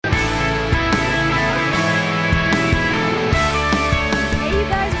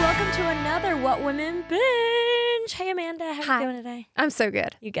Amanda. How Hi. you doing today? I'm so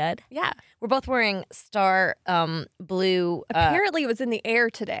good. You good? Yeah. We're both wearing star blue. Apparently it was in the air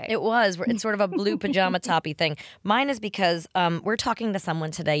today. It was. It's sort of a blue pajama toppy thing. Mine is because we're talking to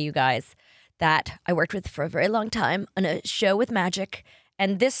someone today, you guys, that I worked with for a very long time on a show with Magic.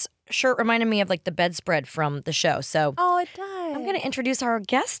 And this shirt reminded me of like the bedspread from the show. So Oh, it does. I'm going to introduce our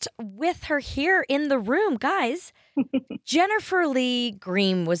guest with her here in the room. Guys, Jennifer Leigh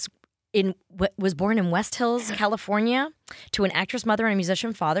Green was born in West Hills, California, to an actress mother and a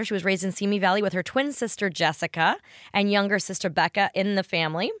musician father. She was raised in Simi Valley with her twin sister Jessica and younger sister Becca in the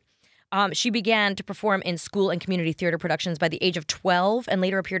family. She began to perform in school and community theater productions by the age of 12 and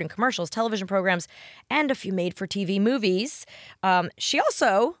later appeared in commercials, television programs, and a few made-for-TV movies. She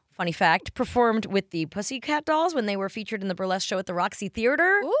also, funny fact, performed with the Pussycat Dolls when they were featured in the burlesque show at the Roxy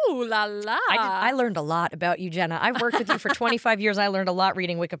Theater. Ooh, la la. I learned a lot about you, Jenna. I've worked with you for 25 years. I learned a lot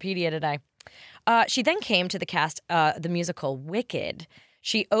reading Wikipedia today. She then came to the cast, the musical Wicked.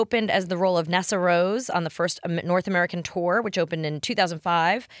 She opened as the role of Nessa Rose on the first North American tour, which opened in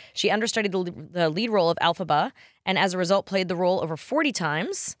 2005. She understudied the lead role of Elphaba, and as a result played the role over 40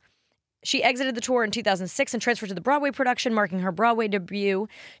 times. She exited the tour in 2006 and transferred to the Broadway production, marking her Broadway debut.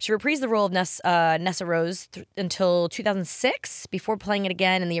 She reprised the role of Nessa Rose until 2006, before playing it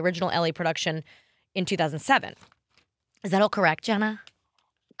again in the original LA production in 2007. Is that all correct, Jenna?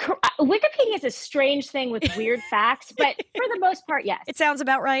 Wikipedia is a strange thing with weird facts, but for the most part, yes. It sounds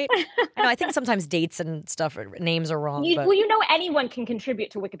about right. I think sometimes dates and stuff, names are wrong. Well, anyone can contribute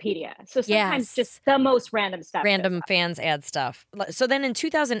to Wikipedia. So sometimes just the most random stuff. Random fans add stuff. So then in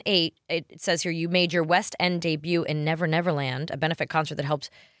 2008, it says here, you made your West End debut in Never Neverland, a benefit concert that helped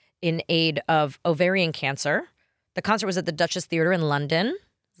in aid of ovarian cancer. The concert was at the Duchess Theatre in London.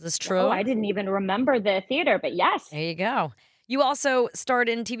 Is this true? Oh, I didn't even remember the theater, but yes. There you go. You also starred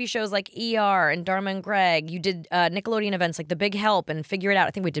in TV shows like ER and Dharma and Greg. You did Nickelodeon events like The Big Help and Figure It Out.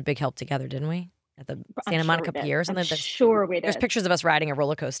 I think we did Big Help together, didn't we? At the Santa Monica Pier or something. I'm sure we did. There's pictures of us riding a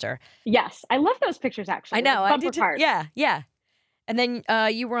roller coaster. Yes. I love those pictures, actually. I know. Like I did too. Yeah. And then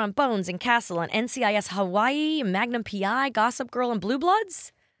you were on Bones and Castle and NCIS Hawaii, Magnum PI, Gossip Girl, and Blue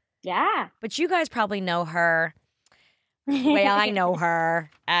Bloods. Yeah. But you guys probably know her the way I know her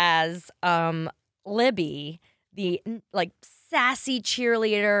as Libby, the sassy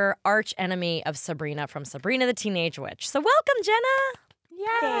cheerleader, arch enemy of Sabrina from Sabrina the Teenage Witch. So welcome, Jenna. Yay.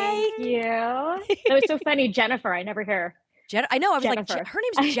 Thank you. It was so funny. Jennifer, I never hear. I know. I was Jennifer. like, her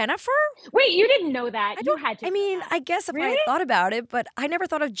name's Jennifer? Wait, you didn't know that. You had to. I mean, I guess if I Really? had thought about it, but I never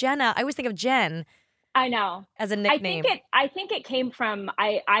thought of Jenna. I always think of Jen I know. as a nickname. I think it came from,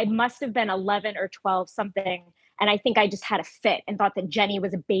 I must have been 11 or 12 something. And I think I just had a fit and thought that Jenny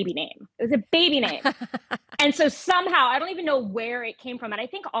was a baby name. It was a baby name. And so somehow, I don't even know where it came from. And I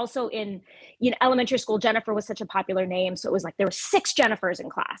think also in elementary school, Jennifer was such a popular name. So it was like there were 6 Jennifers in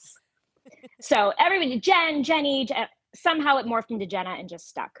class. So everybody, Jenny, somehow it morphed into Jenna and just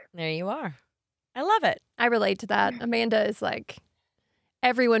stuck. There you are. I love it. I relate to that. Amanda is like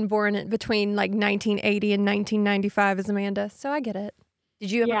everyone born between like 1980 and 1995 is Amanda. So I get it.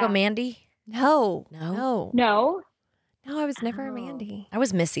 Did you ever go Mandy? No. No? No, I was never a Mandy. I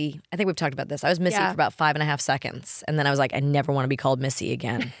was Missy. I think we've talked about this. I was Missy Yeah. for about 5.5 seconds. And then I was like, I never want to be called Missy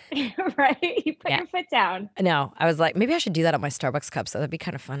again. Right? You put your foot down. No, I was like, maybe I should do that on my Starbucks cups. That'd be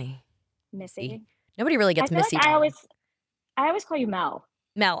kind of funny. Missy. Nobody really gets I feel Missy. like I always call you Mel.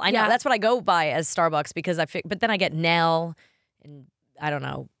 Mel, I know. Yeah. That's what I go by as Starbucks because but then I get Nell and I don't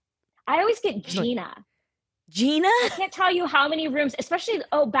know. I always get Gina. Gina? I can't tell you how many rooms, especially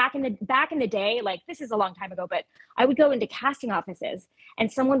back in the day, like this is a long time ago, but I would go into casting offices and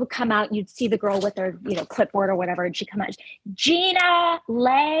someone would come out and you'd see the girl with her, clipboard or whatever, and she'd come out, Gina,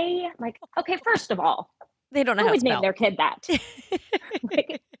 Leigh. Like, okay, first of all, They don't know who how to would name spell. their kid that?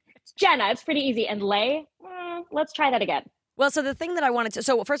 Like, it's Jenna, it's pretty easy. And Leigh, let's try that again. Well, so the thing that I wanted to,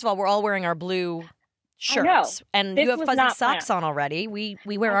 so first of all, we're all wearing our blue shirts and This you have was fuzzy not socks planned. on already. We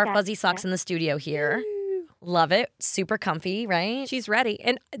wear our fuzzy socks in the studio here. Love it. Super comfy, right? She's ready.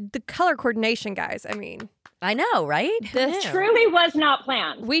 And the color coordination, guys, I mean, I know, right? This Truly was not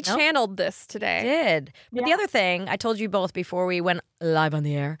planned. we channeled this today. Did. But the other thing, I told you both before we went live on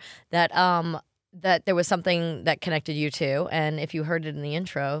the air that that there was something that connected you two, and if you heard it in the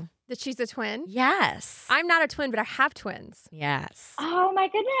intro, That she's a twin? yes. I'm not a twin, but I have twins. Yes. Oh my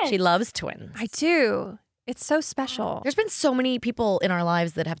goodness. She loves twins. I do. It's so special. There's been so many people in our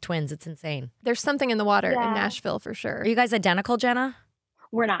lives that have twins. It's insane. There's something in the water in Yeah. Nashville for sure. Are you guys identical, Jenna?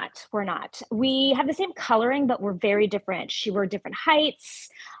 We're not. We have the same coloring, but we're very different. We're different heights.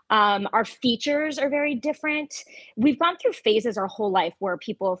 Our features are very different. We've gone through phases our whole life where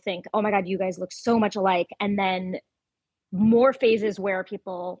people think, oh my God, you guys look so much alike. And then more phases where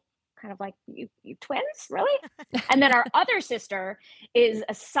people kind of like, you twins, really? And then our other sister is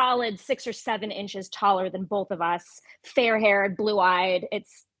a solid 6 or 7 inches taller than both of us, fair-haired, blue-eyed.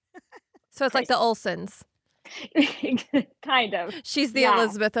 So it's like the Olsens. Kind of. She's the Yeah.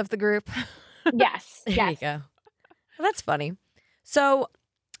 Elizabeth of the group. Yes. There you go. Well, that's funny. So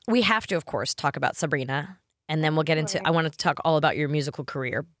we have to, of course, talk about Sabrina, and then we'll get into, I wanted to talk all about your musical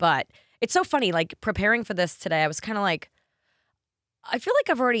career, but it's so funny, like preparing for this today, I was kind of like, I feel like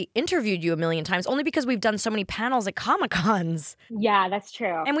I've already interviewed you a million times only because we've done so many panels at Comic-Cons. Yeah, that's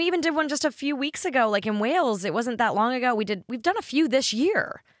true. And we even did one just a few weeks ago, like in Wales. It wasn't that long ago. We've done a few this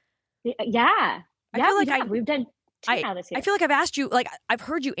year. Yeah. I feel like we've done 2 now this year. I feel like I've asked you, like I've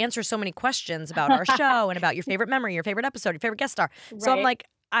heard you answer so many questions about our show and about your favorite memory, your favorite episode, your favorite guest star. So I'm like,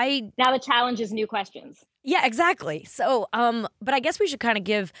 now the challenge is new questions. Yeah, exactly. So, but I guess we should kind of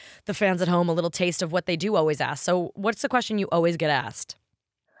give the fans at home a little taste of what they do always ask. So what's the question you always get asked?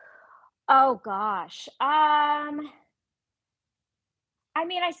 Oh gosh. I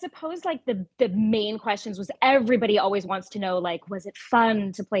mean, I suppose like the main questions was everybody always wants to know, like, was it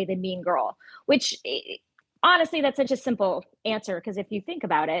fun to play the mean girl? Which honestly, that's such a simple answer, because if you think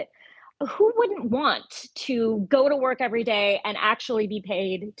about it, who wouldn't want to go to work every day and actually be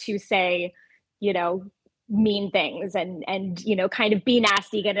paid to say, mean things and kind of be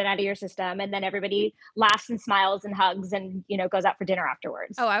nasty, get it out of your system, and then everybody laughs and smiles and hugs and goes out for dinner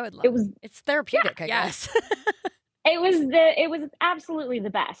afterwards. Oh, I would love it. It's therapeutic, I guess. It was absolutely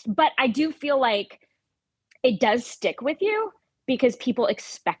the best. But I do feel like it does stick with you because people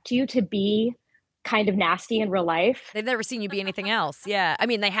expect you to be kind of nasty in real life. They've never seen you be anything else. Yeah. I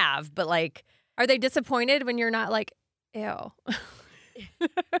mean, they have, but like, are they disappointed when you're not like, ew?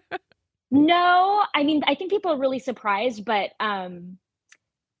 No, I mean, I think people are really surprised, but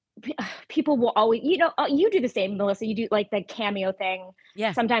people will always, you do the same, Melissa. You do like the cameo thing.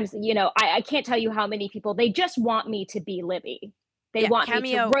 Yeah. Sometimes, I can't tell you how many people, they just want me to be Libby. They want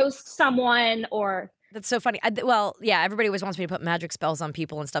me to roast someone or... That's so funny. Everybody always wants me to put magic spells on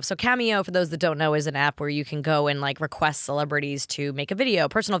people and stuff. So Cameo, for those that don't know, is an app where you can go and like request celebrities to make a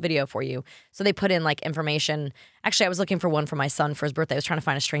personal video for you. So they put in like information. Actually, I was looking for one for my son for his birthday. I was trying to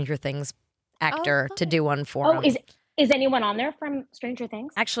find a Stranger Things actor to do one for him. Is anyone on there from Stranger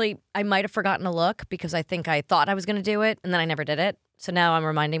Things? Actually, I might have forgotten to look because I think I thought I was going to do it and then I never did it. So now I'm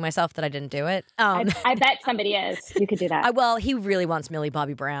reminding myself that I didn't do it. I bet somebody is. You could do that. Well, he really wants Millie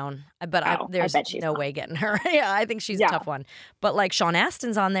Bobby Brown, but there's no way getting her. Yeah, I think she's a tough one. But like Sean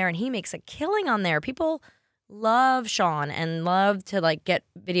Astin's on there and he makes a killing on there. People love Sean and love to like get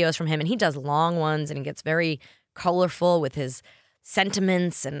videos from him. And he does long ones and he gets very colorful with his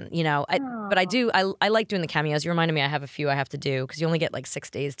sentiments and but I like doing the cameos. You reminded me I have a few I have to do because you only get like 6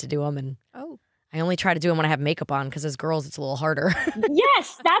 days to do them, and I only try to do them when I have makeup on because as girls it's a little harder.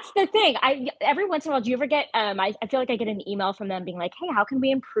 Yes, that's the thing. Every once in a while, do you ever get I feel like I get an email from them being like, hey, how can we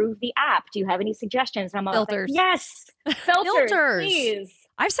improve the app? Do you have any suggestions? And I'm always like, yes, filters, please.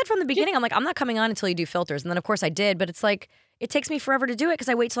 I've said from the beginning, I'm like, I'm not coming on until you do filters. And then of course I did, but it's like it takes me forever to do it because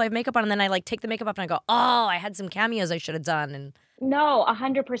I wait till I have makeup on and then I like take the makeup off and I go, oh, I had some cameos I should have done. And no,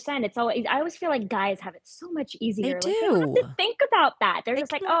 100%. It's always, I always feel like guys have it so much easier. They do. They don't have to think about that. They're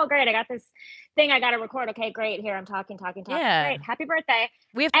just like, oh, great, I got this thing I got to record. Okay, great. Here, I'm talking. Yeah. Great. Happy birthday.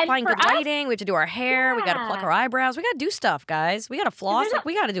 We have to find good lighting. We have to do our hair. We got to pluck our eyebrows. We got to do stuff, guys. We got to floss.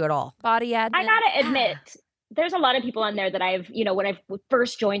 We got to do it all. Body admin. I got to admit, there's a lot of people on there that I've, when I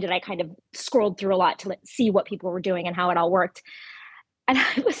first joined it, I kind of scrolled through a lot to see what people were doing and how it all worked. And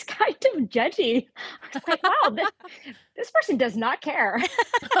I was kind of judgy. I was like, wow, this person does not care.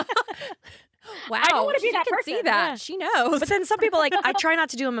 Wow. I don't want to be that person. See that. Yeah. She knows. But then some people, like, I try not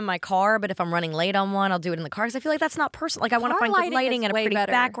to do them in my car, but if I'm running late on one, I'll do it in the car because I feel like that's not personal. Like, I want to find good lighting and a pretty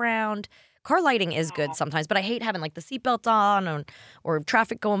background. Car lighting is good sometimes, but I hate having like the seatbelt on or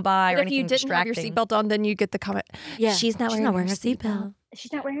traffic going by or anything distracting. If you didn't have your seatbelt on, then you get the comment. Yeah, she's not wearing her seatbelt.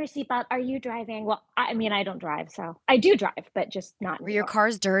 She's not wearing her seatbelt. Are you driving? Well, I mean, I don't drive, so I do drive, but just not. Were your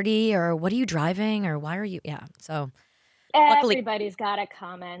car's dirty, or what are you driving, or why are you? Yeah, so everybody's got a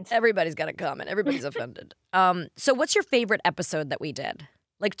comment. Everybody's got a comment. Everybody's offended. So what's your favorite episode that we did?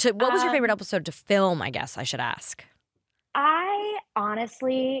 Like, what was your favorite episode to film? I guess I should ask. I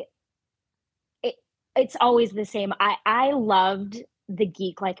honestly. It's always the same. I loved the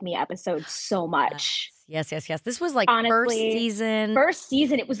Geek Like Me episode so much. Yes. This was like honestly, First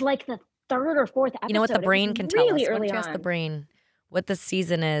season. It was like the third or fourth episode. You know what the brain can tell us? Really What on. the brain? What the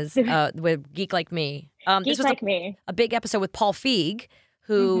season is with Geek Like Me. Geek Like Me. A big episode with Paul Feig,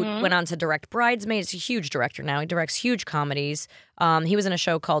 who Mhm. went on to direct Bridesmaids. He's a huge director now. He directs huge comedies. He was in a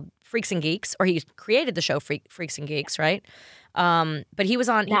show called Freaks and Geeks, or he created the show Freaks and Geeks, right? But he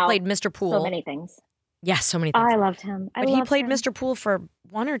Now, played Mr. Poole. so many things. Yeah, so many things. I loved him. But he played Mr. Poole for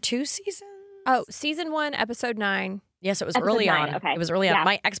 1 or 2 seasons. Oh, season 1, episode 9. Yes, it was Episode early 9, on. okay. It was early on. Yeah.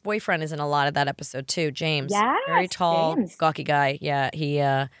 My ex-boyfriend is in a lot of that episode too. James, Yes, very tall, James. gawky guy. Yeah, he.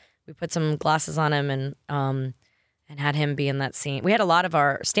 We put some glasses on him and had him be in that scene. We had a lot of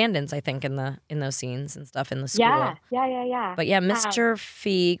our stand-ins, I think, in those scenes and stuff in the school. Yeah. But yeah, Mr.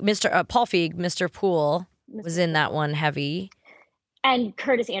 Feig, Paul Feig, Mr. Poole was in that one heavy. And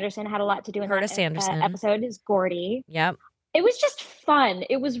Curtis Anderson had a lot to do in Curtis that Anderson. episode. Is Gordy. Yep. It was just fun.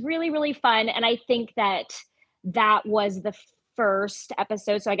 It was really, really fun. And I think that was the first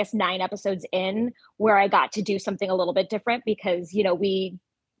episode, so I guess 9 episodes in, where I got to do something a little bit different because, you know,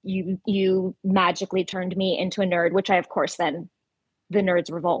 you magically turned me into a nerd, which I, of course, then the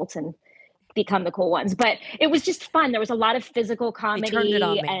nerds revolt and become the cool ones. But it was just fun. There was a lot of physical comedy. They turned it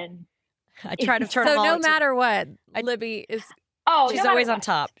on me. And I tried to turn So them all no into- matter what, Libby is. She's no always matter on what.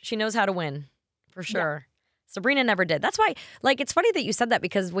 top. She knows how to win, for sure. Sabrina never did. That's why, like, it's funny that you said that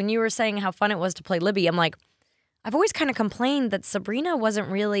because when you were saying how fun it was to play Libby, I'm like, I've always kind of complained that Sabrina wasn't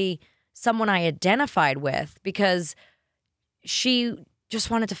really someone I identified with because she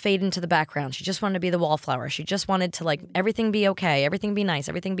just wanted to fade into the background. She just wanted to be the wallflower. She just wanted to, like, everything be okay, everything be nice,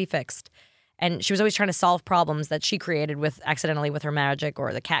 everything be fixed. And she was always trying to solve problems that she created accidentally with her magic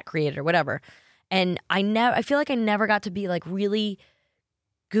or the cat created or whatever. And I feel like I never got to be like really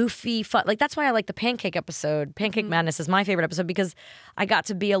goofy fun. Like that's why I like the pancake episode. Pancake Madness is my favorite episode because I got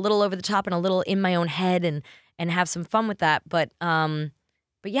to be a little over the top and a little in my own head and have some fun with that. But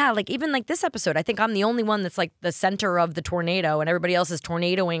yeah, like even like this episode, I think I'm the only one that's like the center of the tornado and everybody else is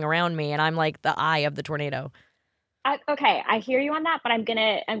tornadoing around me and I'm like the eye of the tornado. Okay, I hear you on that, but I'm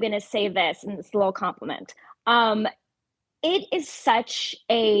gonna say this, and it's a little compliment. It is such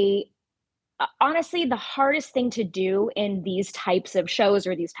a honestly the hardest thing to do in these types of shows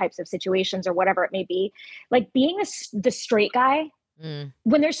or these types of situations or whatever it may be, like being the straight guy.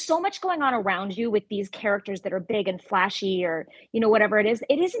 When there's so much going on around you with these characters that are big and flashy or, you know, whatever it is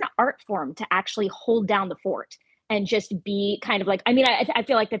an art form to actually hold down the fort and just be kind of like, I mean, I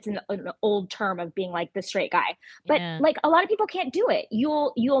feel like that's an old term of being like the straight guy, but like a lot of people can't do it.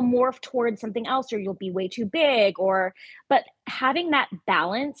 You'll morph towards something else or you'll be way too big but having that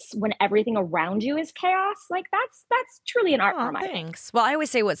balance when everything around you is chaos, like that's truly an art form. Thanks. Well, I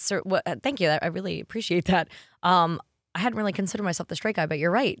always say thank you. I really appreciate that. I hadn't really considered myself the straight guy, but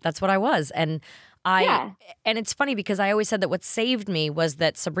you're right. That's what I was. And and it's funny because I always said that what saved me was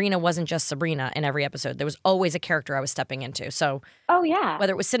that Sabrina wasn't just Sabrina in every episode. There was always a character I was stepping into. So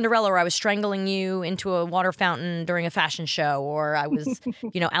whether it was Cinderella or I was strangling you into a water fountain during a fashion show or I was,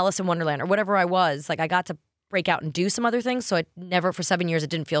 you know, Alice in Wonderland or whatever I was, like I got to break out and do some other things. So it never, for 7 years, it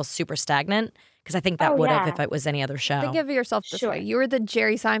didn't feel super stagnant because I think that would have if it was any other show. Think of yourself this way. You were the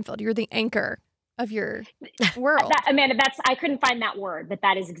Jerry Seinfeld. You're the anchor of your world. Amanda, I couldn't find that word, but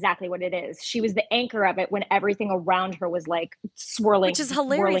that is exactly what it is. She was the anchor of it when everything around her was like swirling. Which is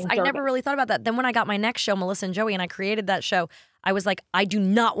hilarious. I never really thought about that. Then when I got my next show, Melissa and Joey, and I created that show, I was like, I do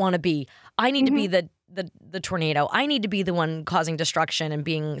not want to be. I need to be the tornado. I need to be the one causing destruction and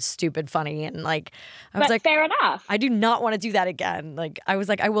being stupid funny. And like, I was like, fair enough. I do not want to do that again. Like, I was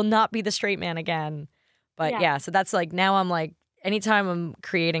like, I will not be the straight man again. But yeah, so that's like, now I'm like, anytime I'm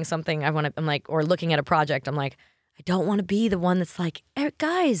creating something, I'm like, or looking at a project, I'm like, I don't want to be the one that's like,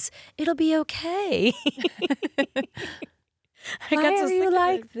 guys, it'll be okay. Why are you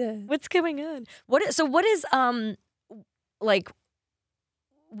like this? What's going on? What is like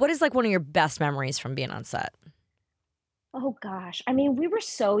one of your best memories from being on set? Oh gosh. I mean, we were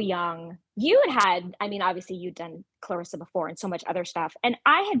so young. You had, I mean, obviously you'd done Clarissa before and so much other stuff. And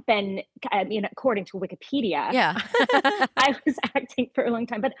I had been, I mean, according to Wikipedia, I was acting for a long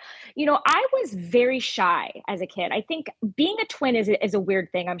time. But, you know, I was very shy as a kid. I think being a twin is a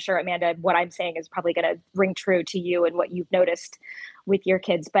weird thing. I'm sure, Amanda, what I'm saying is probably going to ring true to you and what you've noticed with your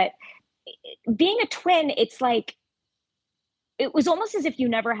kids. But being a twin, it's like, it was almost as if you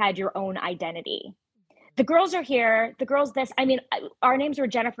never had your own identity. The girls are here, the girls this. I mean, our names were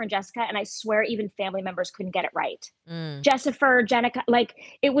Jennifer and Jessica, and I swear even family members couldn't get it right. Jessifer, Jenica, like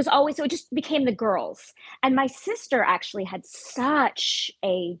it was always, so it just became the girls. And my sister actually had such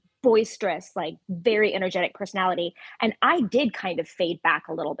a boisterous, like very energetic personality. And I did kind of fade back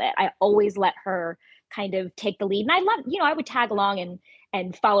a little bit. I always let her kind of take the lead. And I loved, you know, I would tag along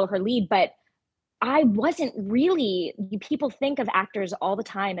and follow her lead, but I wasn't really, people think of actors all the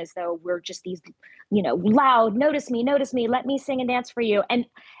time as though we're just these, loud, notice me, let me sing and dance for you. And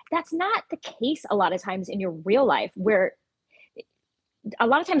that's not the case a lot of times in your real life, where a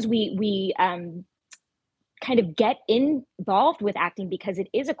lot of times we kind of get involved with acting because it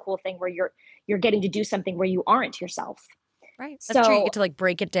is a cool thing where you're getting to do something where you aren't yourself. Right. That's true. You get to like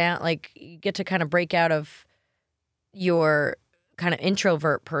break it down. Like you get to kind of break out of your kind of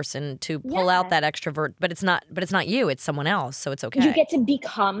introvert person to pull out that extrovert, but it's not you, it's someone else. So it's okay. You get to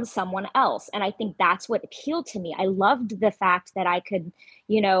become someone else. And I think that's what appealed to me. I loved the fact that I could,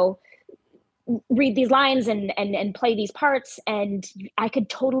 read these lines and play these parts, and I could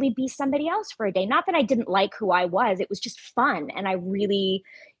totally be somebody else for a day. Not that I didn't like who I was, it was just fun. And I really,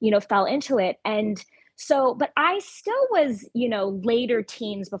 fell into it. And so, but I still was, later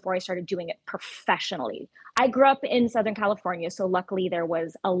teens before I started doing it professionally. I grew up in Southern California, so luckily there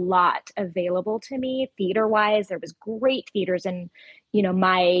was a lot available to me theater-wise. There was great theaters in,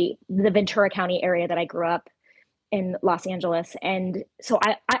 the Ventura County area that I grew up in, Los Angeles. And so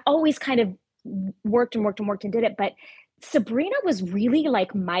I always kind of worked and did it. But Sabrina was really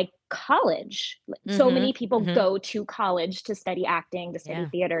like my college. So many people go to college to study acting, to study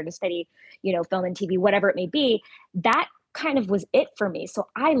theater, to study, film and TV, whatever it may be. That kind of was it for me. So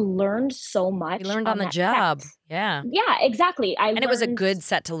I learned so much. You learned on the job. Set. Yeah. Yeah, exactly. It was a good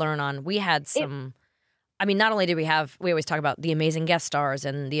set to learn on. We had some, not only did we always talk about the amazing guest stars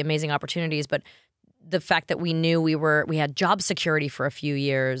and the amazing opportunities, but the fact that we knew we had job security for a few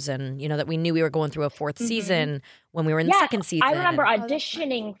years, and that we knew we were going through a fourth season when we were in the second season. I remember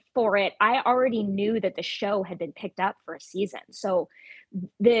auditioning for it. I already knew that the show had been picked up for a season. So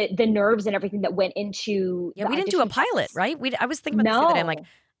the nerves and everything that went into we didn't do a pilot, right? I was thinking about this the other day. I'm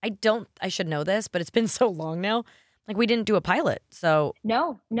like, I should know this, but it's been so long now. Like, we didn't do a pilot. So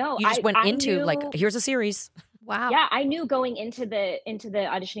no. You just went into like, here's a series. Wow. Yeah, I knew going into the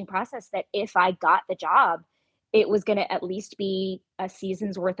auditioning process that if I got the job, it was going to at least be a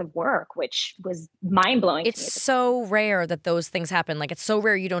season's worth of work, which was mind-blowing. It's so rare that those things happen. Like, it's so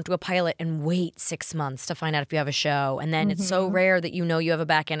rare you don't do a pilot and wait 6 months to find out if you have a show. And then it's so rare that you have a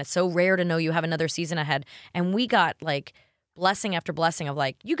back end. It's so rare to know you have another season ahead. And we got like blessing after blessing of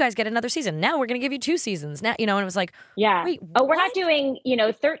like, you guys get another season. Now we're going to give you 2 seasons. Now, and it was like, wait, we're not doing,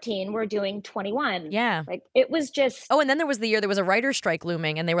 13, we're doing 21. Yeah. Like, it was just. Oh, and then there was the year there was a writer's strike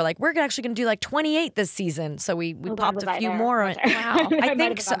looming, and they were like, we're actually going to do like 28 this season. So we popped a few more. Wow. I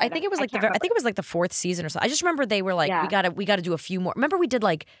think so. I think it was like the 4th season or so. I just remember they were like, we got to do a few more. Remember we did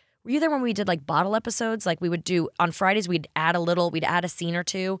like, were you there when we did like bottle episodes? Like, we would do on Fridays, we'd add a scene or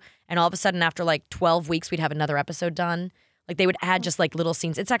two, and all of a sudden after like 12 weeks, we'd have another episode done. Like, they would add just like little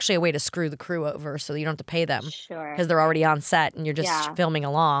scenes. It's actually a way to screw the crew over so you don't have to pay them. Sure. Because they're already on set and you're just filming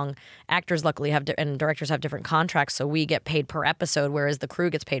along. Actors luckily and directors have different contracts, so we get paid per episode, whereas the crew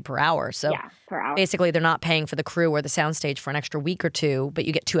gets paid per hour. So per hour. Basically, they're not paying for the crew or the soundstage for an extra week or two, but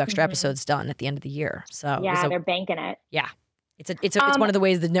you get 2 extra episodes done at the end of the year. So they're banking it. Yeah. It's one of the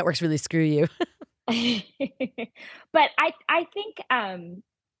ways the networks really screw you. But I think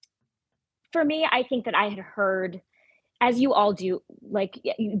for me, I think that I had heard, as you all do, like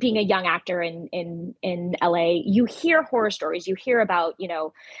being a young actor in LA, you hear horror stories. You hear about,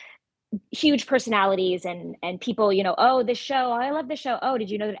 huge personalities and people, oh, this show, I love this show. Oh,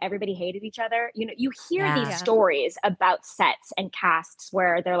 did you know that everybody hated each other? You hear these stories about sets and casts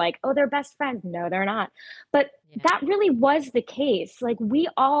where they're like, oh, they're best friends. No, they're not. But that really was the case. Like,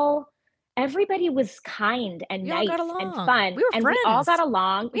 everybody was kind and nice and fun. We were friends. We all got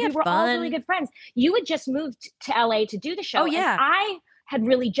along. We were fun. all really good friends. You had just moved to LA to do the show. Oh, yeah. And I had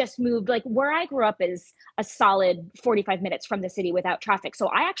really just moved, like, where I grew up is a solid 45 minutes from the city without traffic. So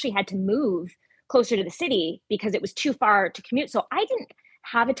I actually had to move closer to the city because it was too far to commute. So I didn't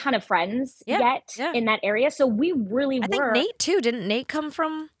have a ton of friends yet in that area. So we really I think Nate too. Didn't Nate come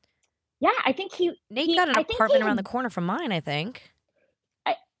from? Yeah, I think Nate got an apartment around the corner from mine, I think.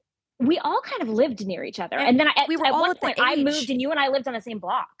 We all kind of lived near each other. And then at one point I moved and you and I lived on the same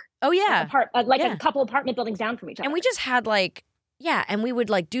block. Oh, yeah. A couple apartment buildings down from each other. And we just had and we would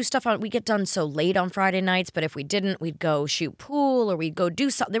like do stuff we get done so late on Friday nights, but if we didn't, we'd go shoot pool or we'd go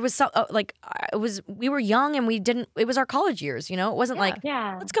do something. There was we were young and it was our college years, it wasn't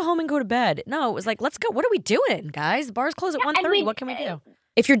let's go home and go to bed. No, it was like, let's go. What are we doing, guys? The bars close at 1:30. What can we do?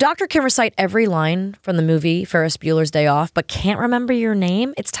 If your doctor can recite every line from the movie Ferris Bueller's Day Off, but can't remember your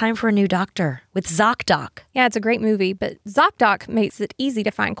name, it's time for a new doctor. with ZocDoc. Yeah, it's a great movie, but ZocDoc makes it easy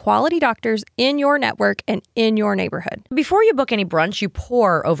to find quality doctors in your network and in your neighborhood. Before you book any brunch, you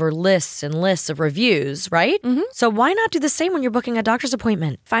pore over lists and lists of reviews, right? Mm-hmm. So why not do the same when you're booking a doctor's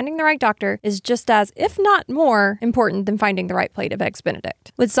appointment? Finding the right doctor is just as, if not more, important than finding the right plate of Eggs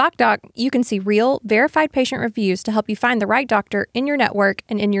Benedict. With ZocDoc, you can see real, verified patient reviews to help you find the right doctor in your network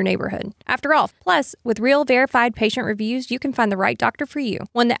and in your neighborhood. After all, plus, with real, verified patient reviews, you can find the right doctor for you,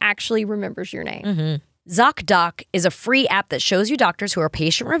 one that actually remembers your name. Mm-hmm. ZocDoc is a free app that shows you doctors who are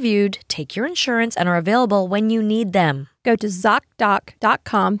patient-reviewed, take your insurance, and are available when you need them. Go to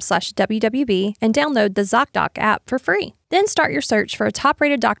ZocDoc.com/WWB and download the ZocDoc app for free. Then start your search for a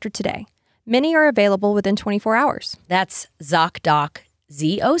top-rated doctor today. Many are available within 24 hours. That's ZocDoc,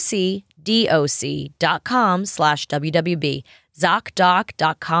 ZocDoc.com/WWB.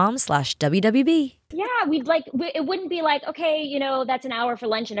 ZocDoc.com/WWB. Yeah, it wouldn't be like, okay, that's an hour for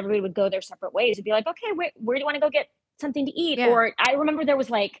lunch and everybody would go their separate ways. It'd be like, okay, where do you want to go get something to eat? Yeah. Or I remember there was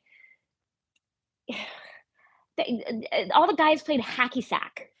like, all the guys played hacky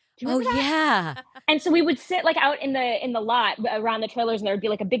sack. Do you remember that? Yeah. And so we would sit like out in the lot around the trailers and there would be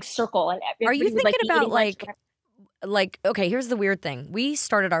like a big circle. And Are you everybody would, thinking be about eating lunch. okay, here's the weird thing. We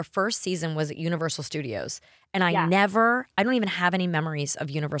started our first season was at Universal Studios. And I Yeah. don't even have any memories of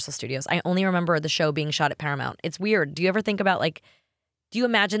Universal Studios. I only remember the show being shot at Paramount. It's weird. Do you ever think about do you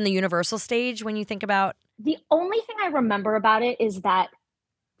imagine the Universal stage when you think about? The only thing I remember about it is that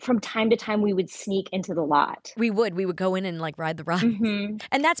from time to time we would sneak into the lot. We would go in and ride the ride. Mm-hmm.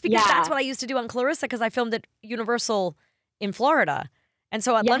 And that's because Yeah. that's what I used to do on Clarissa because I filmed at Universal in Florida. And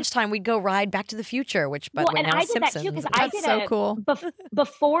so at Yeah. lunchtime we'd go ride Back to the Future, which Well, now and I is did that Simpsons. too because I That's did so cool.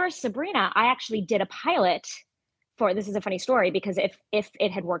 before Sabrina. I actually did a pilot for. This is a funny story because if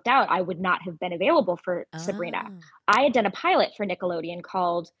it had worked out, I would not have been available for Sabrina. Oh. I had done a pilot for Nickelodeon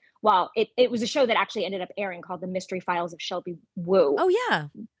called. Well, it was a show that actually ended up airing called The Mystery Files of Shelby Woo. Oh yeah.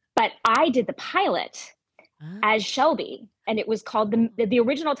 But I did the pilot as Shelby, and it was called the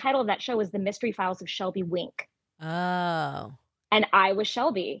original title of that show was The Mystery Files of Shelby Wink. Oh. And I was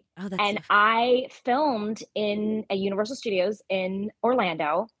Shelby. Oh, that's And so I filmed in a Universal Studios in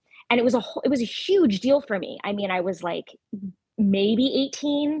Orlando. And it was a huge deal for me. I mean, I was like maybe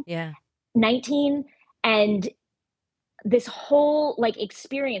 18, yeah. 19. And this whole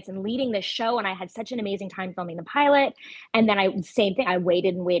experience and leading this show. And I had such an amazing time filming the pilot. And then same thing, I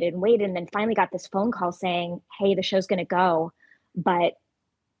waited and waited and waited. And then finally got this phone call saying, hey, the show's going to go, but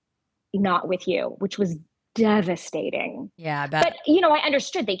not with you, which was devastating. Yeah, I bet. But I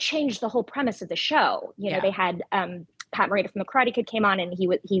understood they changed the whole premise of the show. Yeah. They had Pat Morita from The Karate Kid came on, and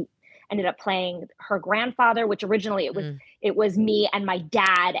he ended up playing her grandfather, which originally it was me and my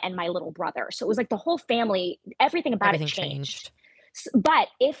dad and my little brother. So it was like the whole family. Everything about it changed. But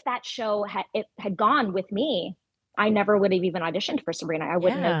if that show had gone with me, I never would have even auditioned for Sabrina. I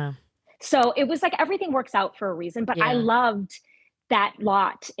wouldn't have. So it was like everything works out for a reason. But I loved that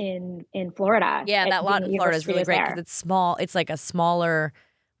lot in Florida. Yeah, that lot in Florida is really great because there. it's small. It's like a smaller.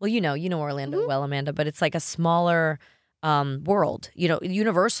 Well, you know Orlando well, Amanda, but it's like a smaller world.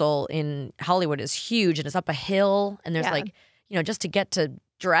 Universal in Hollywood is huge and it's up a hill, and there's just to get to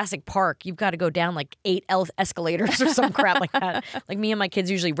Jurassic Park, you've got to go down 8 escalators or some crap like that. Like me and my kids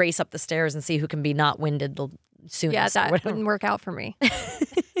usually race up the stairs and see who can be not winded the soonest. Yeah, that wouldn't work out for me.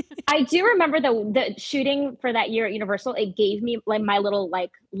 I do remember the shooting for that year at Universal. It gave me my little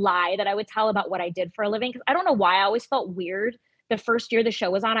lie that I would tell about what I did for a living. Because I don't know why I always felt weird. The first year the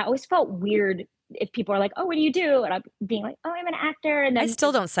show was on, I always felt weird if people are like, "Oh, what do you do?" And I'm being like, "Oh, I'm an actor." And then I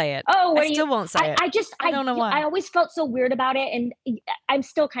still don't say it. Oh, I still won't say it. I don't know why. I always felt so weird about it, and I'm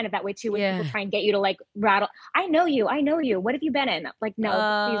still kind of that way too. When people try and get you to rattle, I know you. What have you been in? Like, no,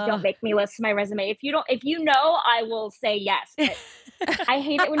 please don't make me list my resume. If you know, I will say yes. But I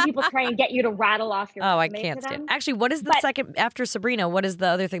hate it when people try and get you to rattle off your. Oh, I resume can't for stand. them. Actually, what is the second after Sabrina? What is the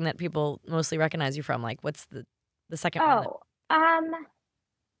other thing that people mostly recognize you from? What's the second one?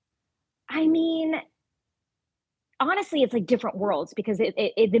 I mean, honestly, it's different worlds because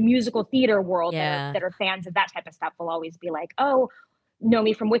the musical theater world that are fans of that type of stuff will always be like, oh, know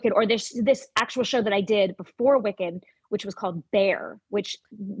me from Wicked. Or there's this actual show that I did before Wicked, which was called Bear, which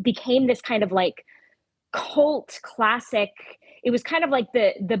became this kind of cult classic. It was kind of like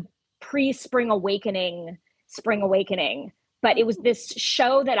the pre-Spring Awakening, but it was this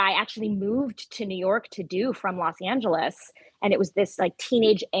show that I actually moved to New York to do from Los Angeles. And it was this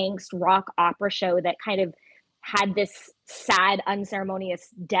teenage angst rock opera show that kind of had this sad, unceremonious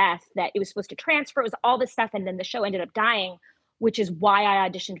death that it was supposed to transfer. It was all this stuff. And then the show ended up dying, which is why I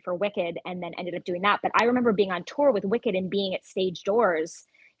auditioned for Wicked and then ended up doing that. But I remember being on tour with Wicked and being at stage doors,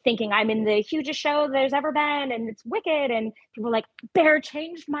 thinking I'm in the hugest show there's ever been and it's wicked. And people were like, Bear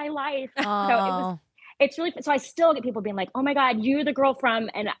changed my life. Oh. It's really, so I still get people being like, oh my God, you're the girl from,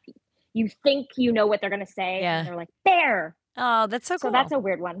 and you think you know what they're going to say. Yeah. And they're like, Bear. Oh, that's so cool. So that's a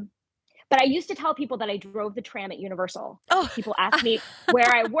weird one. But I used to tell people that I drove the tram at Universal. Oh. People asked me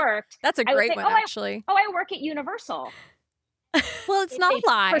where I worked. That's a I would great say, one, I actually. work at Universal. Well, it's not a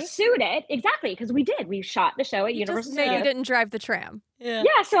lie. Pursued it. Exactly. Because we did. We shot the show at You Universal just know you Studios. didn't drive the tram. Yeah.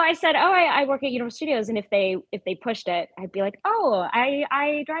 Yeah. So I said, oh, I work at Universal Studios. And if they pushed it, I'd be like, oh,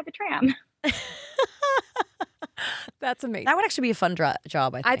 I drive the tram. That's amazing. That would actually be a fun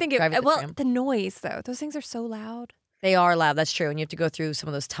job, I think. Driving the tram. The noise, though. Those things are so loud. They are loud. That's true. And you have to go through some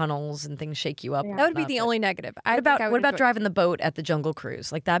of those tunnels and things shake you up. Yeah. That would be the only negative. What about driving the boat at the Jungle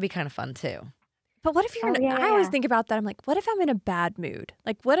Cruise? Like, that'd be kind of fun, too. But what if you're I always think about that. I'm like, what if I'm in a bad mood?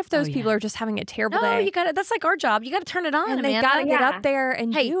 Like, what if those people are just having a terrible day? You got to. That's like our job. You got to turn it on, and Amanda. they got to get up there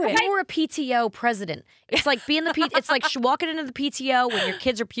and do it. Hey, you were a PTO president. It's like being the it's like walking into the PTO when your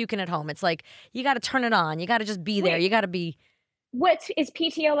kids are puking at home. It's like you got to turn it on. You got to just be there. You got to be. What is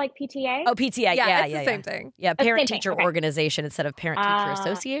PTO like PTA? Oh, PTA. Yeah, it's the same thing. Yeah, parent-teacher organization instead of parent-teacher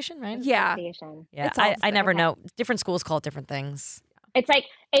association, right? Yeah. Yeah, I never know. Different schools call it different things. It's like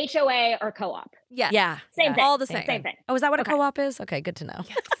HOA or co-op. Yeah. Same thing. All the same thing. Oh, is that what a co-op is? Okay, good to know.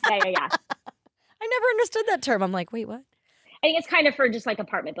 Yeah. I never understood that term. I'm like, wait, what? I think it's kind of for just like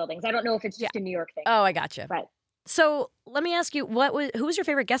apartment buildings. I don't know if it's just a New York thing. Oh, I gotcha. But so let me ask you, who was your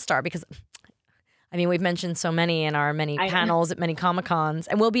favorite guest star? Because I mean, we've mentioned so many in our many panels at many Comic-Cons,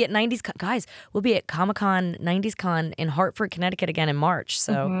 and we'll be at 90s guys. We'll be at Comic-Con 90s Con in Hartford, Connecticut again in March.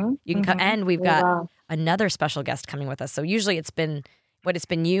 So you can come, and we've got another special guest coming with us. So usually it's been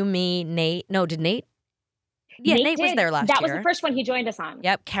you, me, Nate. No, did Nate? Yeah, Nate was there last year. That was the first one he joined us on.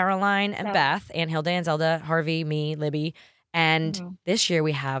 Yep, Caroline and Beth, and Hilda and Zelda, Harvey, me, Libby, and this year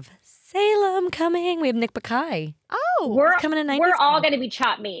we have Salem coming. We have Nick Bakay. Oh, we're coming in 90s. We're all going to be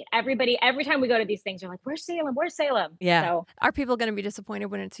chopped meat. Everybody, every time we go to these things, they're like, "Where's Salem? Where's Salem?" Yeah. So, are people going to be disappointed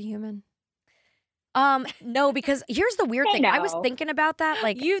when it's a human? No, because here's the weird thing. I was thinking about that.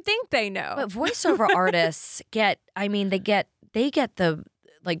 Like, you think they know, but voiceover artists get. I mean, they get the.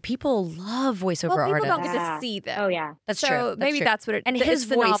 Like, people love voiceover artists. People don't get to see them. Oh, yeah. That's true. So maybe that's what it is. And his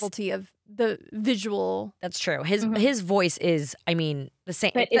voice, the novelty of the visual. That's true. His voice is, I mean, the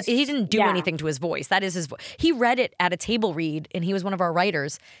same. He didn't do anything to his voice. That is his voice. He read it at a table read, and he was one of our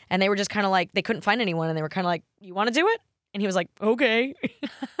writers. And they were just kind of like, they couldn't find anyone, and they were kind of like, you want to do it? And he was like, okay.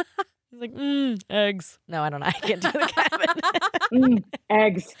 He's like, eggs. No, I don't know. I can't do the cabin.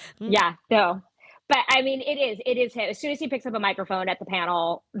 Eggs. Yeah, no. But I mean, it is him. As soon as he picks up a microphone at the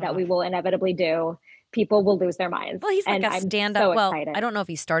panel that we will inevitably do, people will lose their minds. Well, he's like a stand-up. So well, excited. I don't know if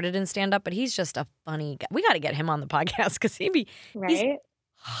he started in stand-up, but he's just a funny guy. We got to get him on the podcast because he's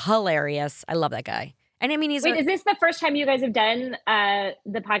hilarious. I love that guy. And I mean, is this the first time you guys have done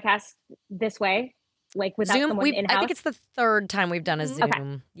the podcast this way? Like without Zoom, someone in-house? I think it's the third time we've done a Zoom.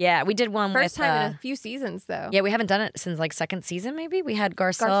 Okay. Yeah, we did one first with, time in a few seasons though. Yeah, we haven't done it since like second season maybe. We had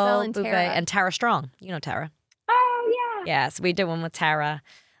Garcelle and Bouvet, Tara. and Tara Strong. You know Tara. Oh yeah. Yeah, so we did one with Tara,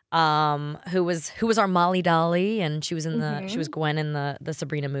 who was our Molly Dolly, and she was in she was Gwen in the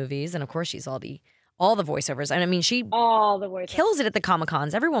Sabrina movies, and of course she's all the voiceovers. And I mean, she kills it at the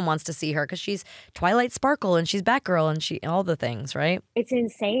Comic-Cons. Everyone wants to see her because she's Twilight Sparkle and she's Batgirl and she all the things, right? It's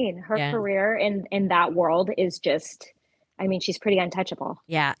insane. Her career in that world is just, I mean, she's pretty untouchable.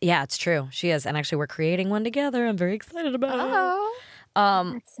 Yeah, it's true. She is. And actually, we're creating one together. I'm very excited about it.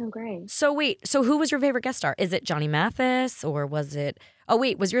 That's so great. So wait, who was your favorite guest star? Is it Johnny Mathis or was it? Oh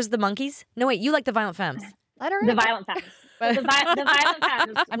wait, was yours the Monkees? No wait, you like the Violent Femmes. Let her in. The Violent Femmes. The Violent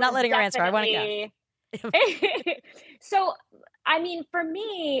Femmes. I'm not letting her answer. I want to guess. So, I mean, for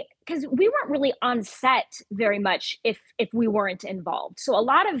me, because we weren't really on set very much if we weren't involved. So a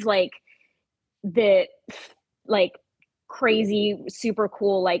lot of like the like crazy, super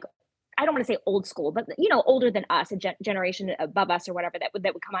cool, like I don't want to say old school, but you know, older than us, a generation above us or whatever that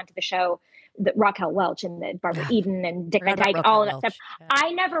would come onto the show, the Raquel Welch and the Barbara Eden and Dick Van Dyke, all of that stuff. Yeah.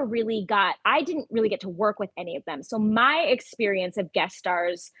 I didn't really get to work with any of them. So my experience of guest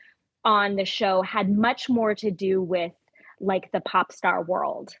stars on the show had much more to do with like the pop star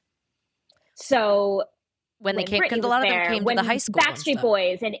world. So when they came, because a lot of them came to the high school, Backstreet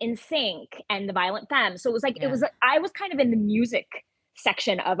Boys and NSYNC and the Violent Femmes. So it was like I was kind of in the music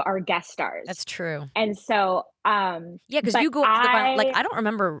section of our guest stars. That's true. And so because you go up to the Violent, like I don't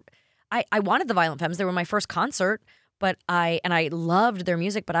remember. I wanted the Violent Femmes. They were my first concert. But I loved their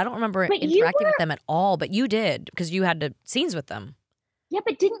music, but I don't remember interacting with them at all. But you did because you had scenes with them. Yeah,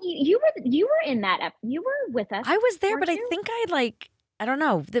 but didn't you were in that you were with us. I was there, but I think I I don't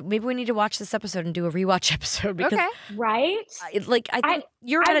know. Maybe we need to watch this episode and do a rewatch episode because Right? I think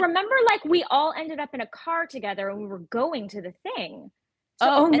you're I at remember like we all ended up in a car together and we were going to the thing.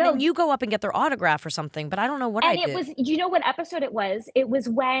 So, and then you go up and get their autograph or something, but I don't know what I did. And it was, do you know what episode it was? It was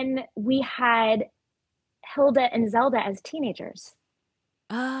when we had Hilda and Zelda as teenagers.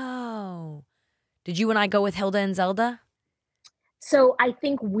 Oh. Did you and I go with Hilda and Zelda? So I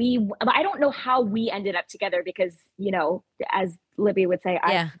think I don't know how we ended up together because, you know, as Libby would say,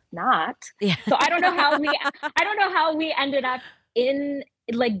 I'm not. Yeah. So I don't know how we ended up in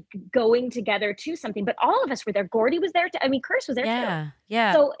like going together to something, but all of us were there. Gordy was there. Chris was there too.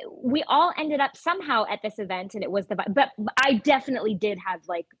 Yeah. So we all ended up somehow at this event, and it was but I definitely did have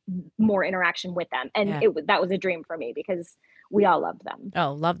like more interaction with them, and that was a dream for me because we all loved them.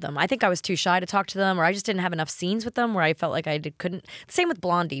 Oh, loved them. I think I was too shy to talk to them, or I just didn't have enough scenes with them where I felt like I couldn't. Same with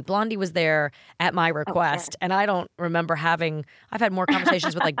Blondie. Blondie was there at my request, and I don't remember I've had more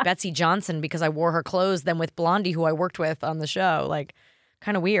conversations with like Betsy Johnson because I wore her clothes than with Blondie, who I worked with on the show. Like,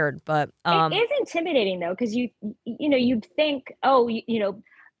 kind of weird, but it is intimidating though, because you'd think,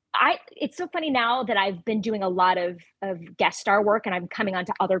 it's so funny now that I've been doing a lot of guest star work and I'm coming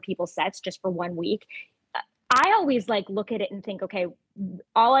onto other people's sets just for 1 week. I always like look at it and think, okay,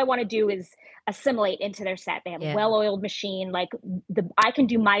 all I want to do is assimilate into their set. They have a well-oiled machine. Like I can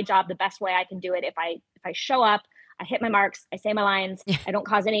do my job the best way I can do it. If I show up, I hit my marks, I say my lines, I don't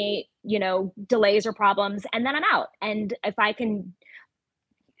cause any, delays or problems, and then I'm out. And if I can,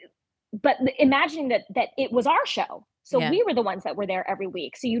 but imagining that it was our show. So we were the ones that were there every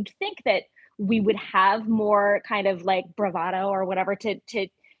week. So you'd think that we would have more kind of like bravado or whatever to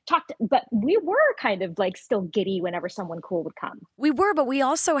talk to, but we were kind of like still giddy whenever someone cool would come. We were, but we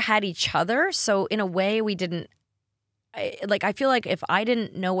also had each other. So in a way we didn't, I feel like if I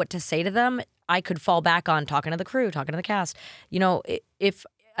didn't know what to say to them, I could fall back on talking to the crew, talking to the cast. If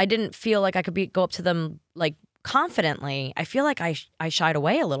I didn't feel like I could go up to them like confidently, I feel like I shied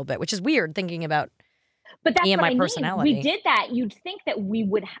away a little bit, which is weird thinking about but that's me and what my personality. We did that. You'd think that we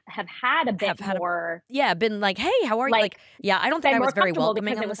would have had a bit more. Been like, hey, how are you? Like, I don't think I was very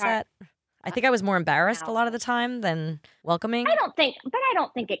welcoming on the set. I think I was more embarrassed a lot of the time than welcoming. I don't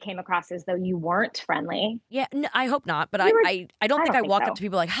think it came across as though you weren't friendly. Yeah, no, I hope not. But I don't think I walked up to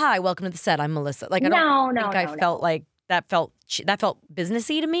people like, hi, welcome to the set. I'm Melissa. Like, I don't think I felt like that felt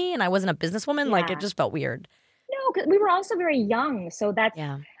businessy to me, and I wasn't a businesswoman. Yeah. Like, it just felt weird. No, because we were also very young, so that's.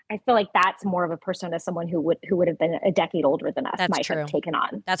 Yeah. I feel like that's more of a persona someone who would have been a decade older than us might have taken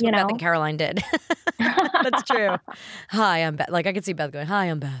on. That's what Beth and Caroline did. That's true. Hi, I'm Beth. Like I could see Beth going, hi,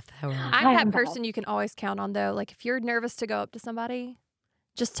 I'm Beth. How are you? I'm that person you can always count on though. Like if you're nervous to go up to somebody,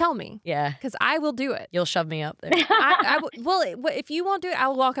 just tell me. Yeah. Because I will do it. You'll shove me up there. Well, if you won't do it, I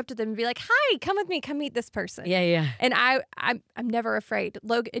will walk up to them and be like, hi, come with me. Come meet this person. Yeah. And I'm never afraid.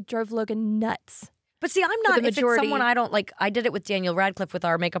 It drove Logan nuts. But see, I'm not, if it's someone I don't like, I did it with Daniel Radcliffe with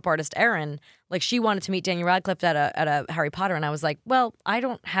our makeup artist, Erin. Like, she wanted to meet Daniel Radcliffe at a Harry Potter, and I was like, well, I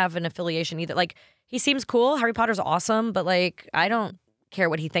don't have an affiliation either. Like, he seems cool. Harry Potter's awesome, but, like, I don't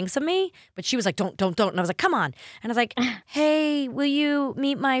care what he thinks of me. But she was like, don't. And I was like, come on. And I was like, hey, will you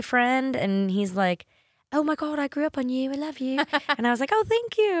meet my friend? And he's like, oh my God, I grew up on you. I love you. And I was like, oh,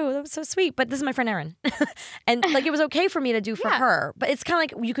 thank you. That was so sweet. But this is my friend Erin. And like, it was okay for me to do for her. But it's kind of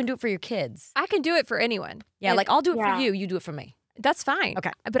like you can do it for your kids. I can do it for anyone. Yeah, like I'll do it for you. You do it for me. That's fine.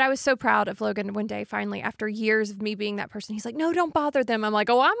 Okay. But I was so proud of Logan one day, finally, after years of me being that person. He's like, no, don't bother them. I'm like,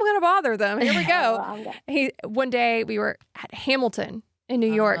 oh, I'm going to bother them. Here we go. One day we were at Hamilton in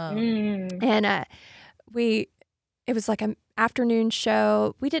New York. And it was like an afternoon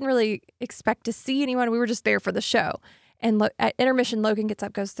show. We didn't really expect to see anyone. We were just there for the show. And at intermission, Logan gets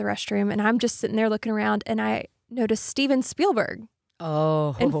up, goes to the restroom, and I'm just sitting there looking around, and I noticed Steven Spielberg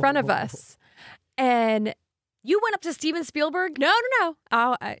in front of us. And you went up to Steven Spielberg? No.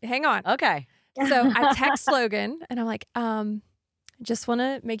 Hang on. Okay. So I text Logan, and I'm like, just want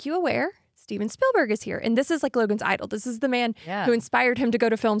to make you aware, Steven Spielberg is here. And this is like Logan's idol. This is the man who inspired him to go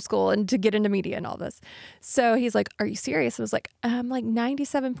to film school and to get into media and all this. So he's like, are you serious? I was like, I'm like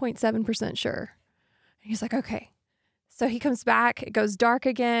 97.7% sure. And he's like, okay. So he comes back. It goes dark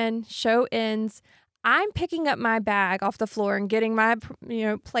again. Show ends. I'm picking up my bag off the floor and getting my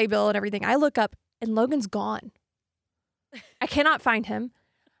playbill and everything. I look up and Logan's gone. I cannot find him.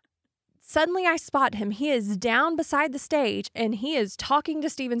 Suddenly I spot him. He is down beside the stage and he is talking to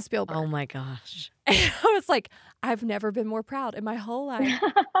Steven Spielberg. Oh my gosh. And I was like, I've never been more proud in my whole life.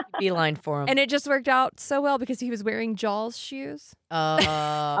 Beeline for him. And it just worked out so well because he was wearing Jaws shoes. What's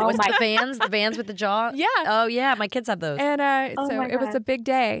the Vans? The Vans with the jaw? Yeah. Oh yeah, my kids have those. And so it was a big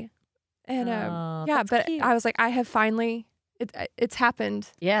day. And but cute. I was like, I have finally It's happened.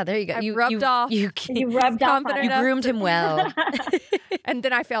 Yeah, there you go. I've rubbed off. You rubbed off on You it. groomed him well. And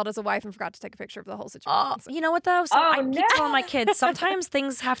then I failed as a wife and forgot to take a picture of the whole situation. Oh, So- you know what though? I keep no. telling my kids sometimes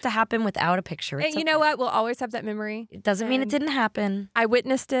things have to happen without a picture. And you know what? We'll always have that memory. It doesn't mean it And didn't happen. I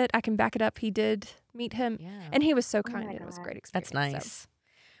witnessed it. I can back it up. He did meet him. Yeah. And he was so my kind. and it was a God. great experience. That's So. nice.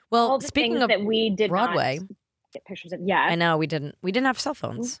 Well, All the speaking things of that we did Broadway, not get pictures of. Yeah. I know we didn't have cell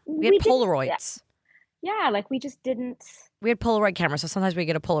phones. We We had didn't- Polaroids. Yeah, like we just didn't. We had Polaroid cameras, so sometimes we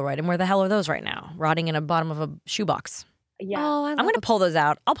get a Polaroid. And where the hell are those right now? Rotting in the bottom of a shoebox. Yeah. Oh, I'm going to pull those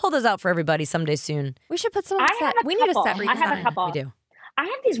out. I'll pull those out for everybody someday soon. We should put some on I set. have a We need a couple. set I have a redesign. couple. We do. I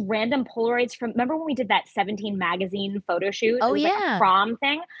have these random Polaroids from, remember when we did that 17 magazine photo shoot? Oh, It was like yeah. a prom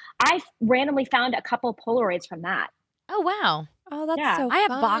thing. I randomly found a couple Polaroids from that. Oh, wow. Oh, that's Yeah. so I have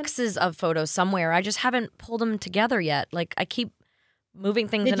fun. boxes of photos somewhere. I just haven't pulled them together yet. Like, I keep moving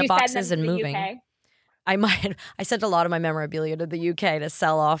things Did into you send boxes them and to the moving. UK? I sent a lot of my memorabilia to the UK to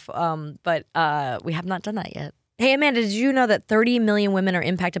sell off, but we have not done that yet. Hey, Amanda, did you know that 30 million women are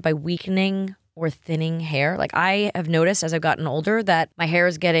impacted by weakening or thinning hair? Like, I have noticed as I've gotten older that my hair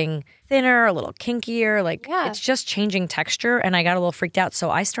is getting thinner, a little kinkier. Like, Yeah. it's just changing texture, and I got a little freaked out. So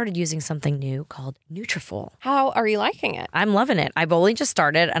I started using something new called Nutrafol. How are you liking it? I'm loving it. I've only just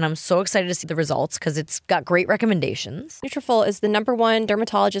started, and I'm so excited to see the results because it's got great recommendations. Nutrafol is the #1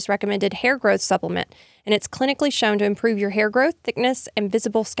 dermatologist recommended hair growth supplement, and it's clinically shown to improve your hair growth, thickness, and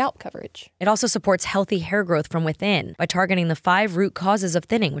visible scalp coverage. It also supports healthy hair growth from within by targeting the 5 root causes of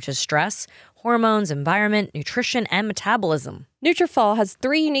thinning, which is stress, hormones, environment, nutrition, and metabolism. Nutrafol has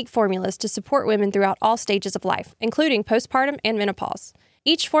 3 unique formulas to support women throughout all stages of life, including postpartum and menopause.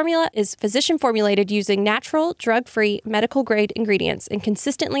 Each formula is physician formulated using natural, drug-free, medical-grade ingredients in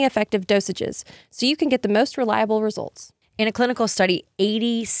consistently effective dosages, so you can get the most reliable results. In a clinical study,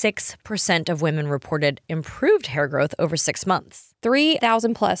 86% of women reported improved hair growth over 6 months.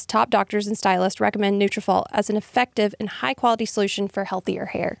 3,000 plus top doctors and stylists recommend Nutrafol as an effective and high-quality solution for healthier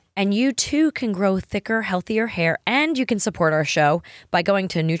hair. And you too can grow thicker, healthier hair, and you can support our show by going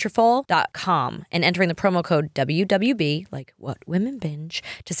to Nutrafol.com and entering the promo code WWB, like What Women Binge,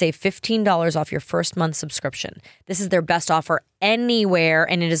 to save $15 off your first month subscription. This is their best offer anywhere,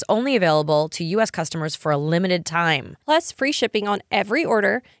 and it is only available to U.S. customers for a limited time. Plus, free shipping on every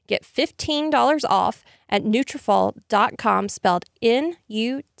order. Get $15 off at Nutrafol.com, spelled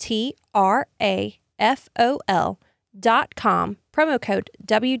Nutrafol.com, promo code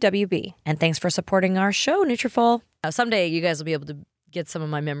WWB. And thanks for supporting our show, Nutrafol. Someday you guys will be able to get some of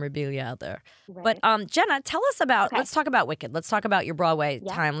my memorabilia out there. Right. But Jenna, tell us about, Okay. let's talk about Wicked. Let's talk about your Broadway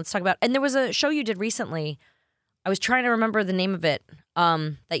Yeah. time. Let's talk about, and there was a show you did recently. I was trying to remember the name of it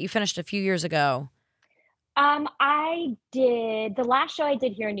that you finished a few years ago. I did the last show I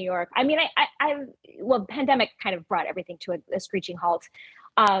did here in New York. I mean, well, pandemic kind of brought everything to a screeching halt.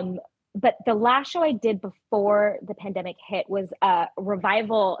 But the last show I did before the pandemic hit was a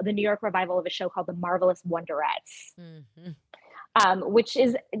revival, the New York revival of a show called The Marvelous Wonderettes, which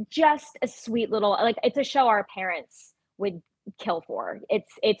is just a sweet little, like, it's a show our parents would kill for.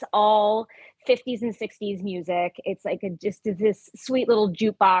 It's all 50s and 60s music. It's like just this sweet little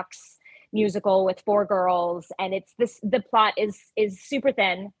jukebox musical with 4 girls, and the plot is super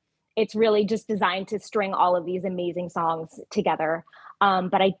thin. It's really just designed to string all of these amazing songs together.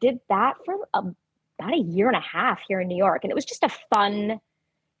 But I did that for about a year and a half here in New York, and it was just a fun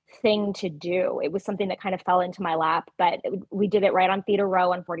thing to do. It was something that kind of fell into my lap, but we did it right on Theater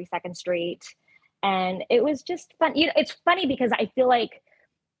Row on 42nd Street, and it was just fun. You know, it's funny because I feel like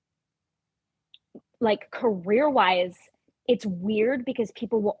career-wise, it's weird because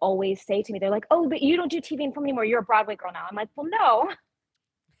people will always say to me, they're like, "Oh, but you don't do TV and film anymore. You're a Broadway girl now." I'm like, well, no.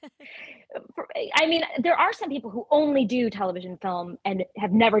 I mean, there are some people who only do television, film, and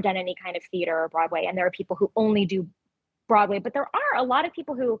have never done any kind of theater or Broadway. And there are people who only do Broadway, but there are a lot of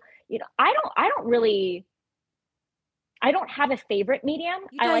people who, you know, I don't have a favorite medium.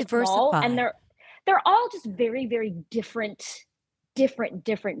 You I like them all, diversify. and they're all just very, very different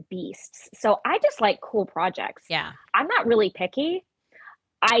beasts. So I just like cool projects. Yeah. I'm not really picky.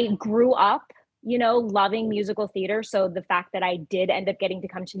 I grew up, you know, loving musical theater. So the fact that I did end up getting to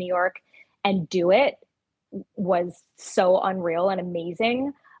come to New York and do it was so unreal and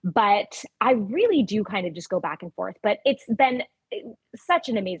amazing. But I really do kind of just go back and forth. But it's been such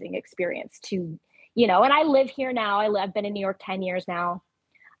an amazing experience to, you know, and I live here now. I've been in New York 10 years now.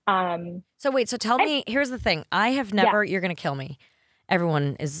 So wait, so tell me, here's the thing. I have never, you're going to kill me.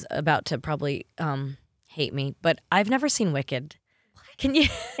 Everyone is about to probably hate me, but I've never seen Wicked. Can you?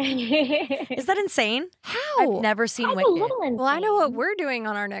 Is that insane? How? I've never seen That's a Wicked. little insane. Well, I know what we're doing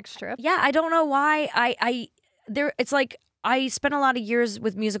on our next trip. Yeah, I don't know why. It's like I spent a lot of years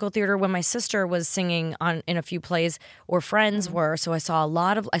with musical theater when my sister was singing in a few plays, or friends were. So I saw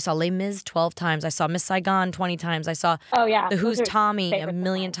Les Mis 12 times. I saw Miss Saigon 20 times. I saw The Who's Tommy a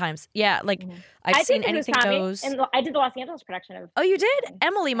million times. Yeah, like I've seen Anything Goes. And I did the Los Angeles production of. Oh, you did?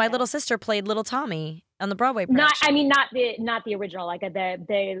 Emily, my little sister, played Little Tommy on the Broadway production. Not the original. Like it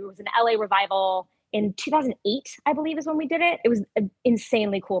was an LA revival in 2008, I believe, is when we did it. It was an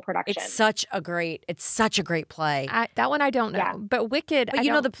insanely cool production. It's such a great play. That one I don't know, but Wicked. But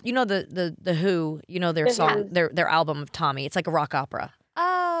you know the Who, their song, their album of Tommy. It's like a rock opera.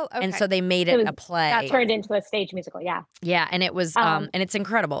 Oh, okay. And so they made it a play. That turned into a stage musical. Yeah. Yeah, and it was and it's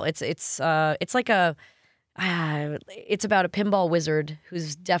incredible. It's like it's about a pinball wizard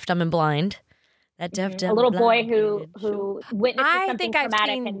who's deaf, dumb, and blind. A little boy who witnesses something traumatic.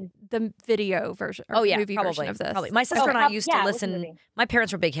 I've seen the video version. Movie version of this. Probably. My sister and I used to listen. My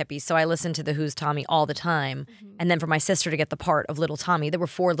parents were big hippies, so I listened to the Who's Tommy all the time. And then for my sister to get the part of Little Tommy, there were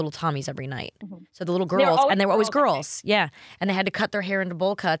 4 little Tommies every night. So the little girls, and they were always girls. Yeah, and they had to cut their hair into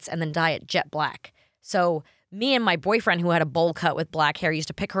bowl cuts and then dye it jet black. So me and my boyfriend, who had a bowl cut with black hair, used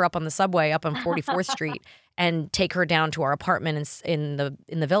to pick her up on the subway up on 44th Street and take her down to our apartment in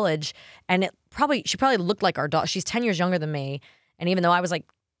the village. And she probably looked like our daughter. She's 10 years younger than me, and even though I was like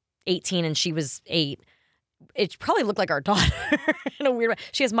 18 and she was 8, it probably looked like our daughter in a weird way.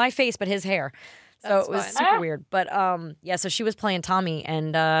 She has my face but his hair. So it was super weird. But so she was playing Tommy,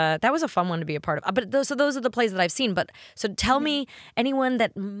 and that was a fun one to be a part of. But those are the plays that I've seen. But so tell me, anyone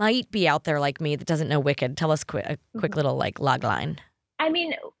that might be out there like me that doesn't know Wicked, tell us a quick little log line. I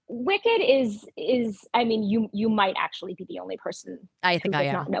mean, Wicked is you might actually be the only person I think who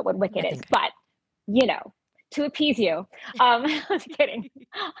does not know what Wicked is. But to appease you, I'm kidding.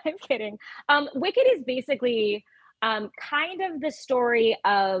 I'm kidding. Wicked is basically kind of the story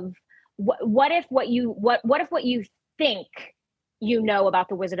of what if what you think you know about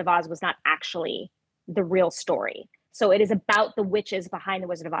the Wizard of Oz was not actually the real story. So it is about the witches behind the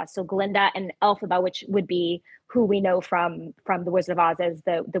Wizard of Oz. So Glinda and Elphaba, which would be who we know from the Wizard of Oz as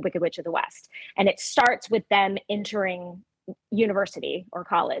the Wicked Witch of the West. And it starts with them entering university or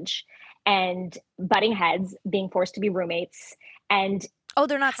college and butting heads, being forced to be roommates. And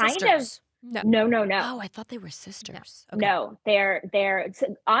they're not sisters. No. Oh, I thought they were sisters. Okay. No, they're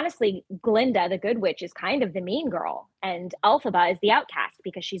honestly, Glinda, the good witch, is kind of the mean girl, and Elphaba is the outcast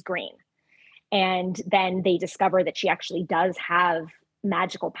because she's green. And then they discover that she actually does have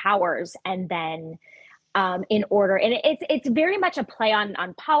magical powers. And then and it's very much a play on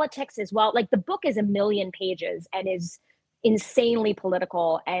politics as well. Like the book is 1,000,000 pages and is insanely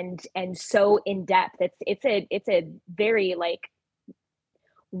political and so in depth. It's a very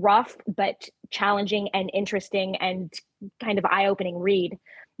rough but challenging and interesting and kind of eye-opening read.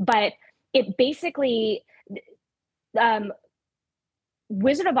 But it basically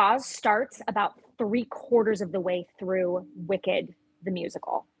Wizard of Oz starts about 3/4 of the way through Wicked the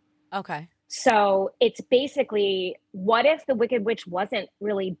musical. Okay. So it's basically, what if the Wicked Witch wasn't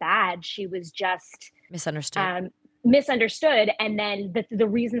really bad? She was just misunderstood. And then the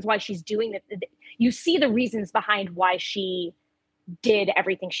reasons why she's doing that, you see the reasons behind why she did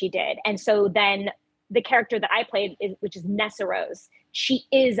everything she did. And so then the character that I played, which is Nessa Rose, she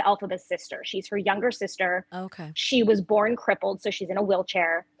is Elphaba's sister. She's her younger sister. Okay. She was born crippled, so she's in a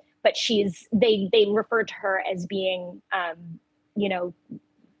wheelchair, but they refer to her as being,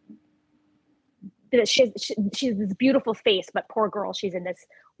 she's this beautiful face, but poor girl, she's in this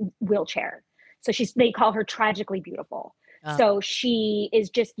wheelchair. So they call her tragically beautiful. So she is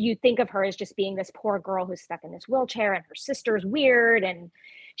just, you think of her as just being this poor girl who's stuck in this wheelchair, and her sister's weird and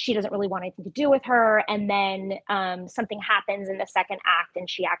she doesn't really want anything to do with her. And then something happens in the second act and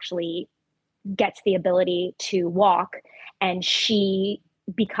she actually gets the ability to walk, and she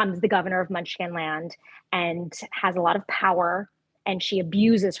becomes the governor of Munchkin Land and has a lot of power, and she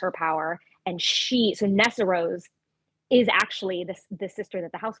abuses her power. And so Nessa Rose is actually the sister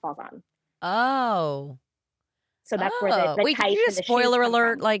that the house falls on. Oh. So that's where the wait, tights did you just spoiler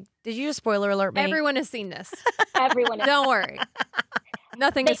alert? Did you just spoiler alert me? Everyone has seen this. Everyone. Don't worry.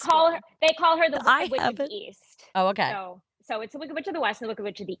 Nothing. They call her the Wicked Witch of the East. Oh, okay. So it's the Wicked Witch of the West and the Wicked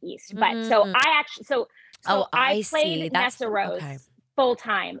Witch of the East. But so I played Nessa Rose full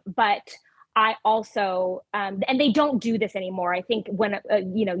time, but I also and they don't do this anymore. I think when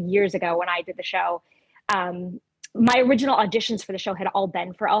years ago when I did the show, my original auditions for the show had all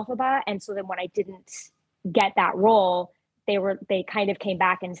been for Elphaba, and so then when I didn't get that role, they kind of came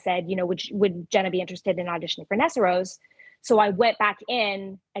back and said, would Jenna be interested in auditioning for Nessa Rose? So I went back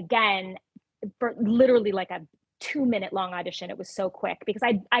in again for literally like a 2-minute long audition. It was so quick because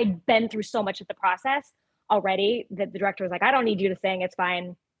I'd been through so much of the process already that the director was like, I don't need you to sing. It's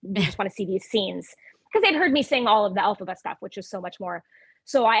fine. We just want to see these scenes. Because they'd heard me sing all of the Elphaba stuff, which is so much more.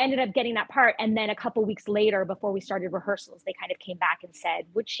 So I ended up getting that part. And then a couple weeks later, before we started rehearsals, they kind of came back and said,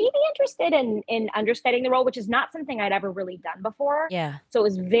 would she be interested in understudying the role, which is not something I'd ever really done before. Yeah. So it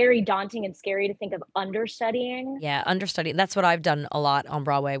was very daunting and scary to think of understudying. Yeah, understudy. That's what I've done a lot on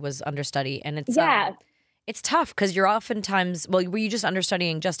Broadway was understudy. And it's tough because you're oftentimes, well, were you just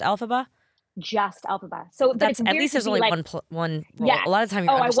understudying just Elphaba? Just Elphaba. So that's at least there's only one role. Yeah. A lot of time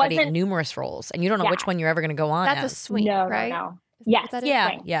you're understudying numerous roles and you don't know which one you're ever going to go on That's as. a swing, right? No. Yes.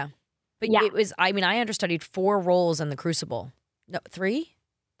 Yeah. But it was, I understudied 4 roles in The Crucible. No, 3? I think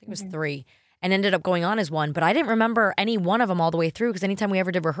it was 3. And ended up going on as one. But I didn't remember any one of them all the way through because anytime we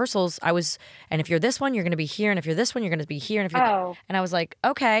ever did rehearsals, and if you're this one, you're going to be here. And if you're this one, you're going to be here. And if you're and I was like,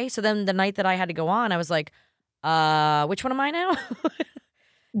 okay. So then the night that I had to go on, I was like, which one am I now?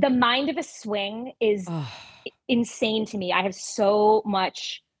 The mind of a swing is insane to me. I have so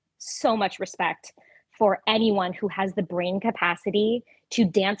much respect for anyone who has the brain capacity to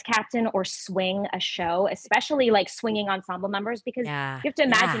dance captain or swing a show, especially like swinging ensemble members, because you have to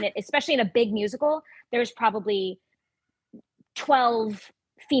imagine it, especially in a big musical, there's probably 12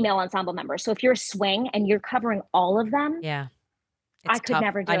 female ensemble members. So if you're a swing and you're covering all of them, I could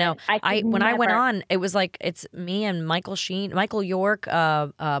never do it. I know. When I went on, it was like it's me and Michael York,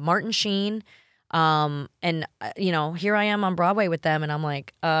 Martin Sheen, and here I am on Broadway with them, and I'm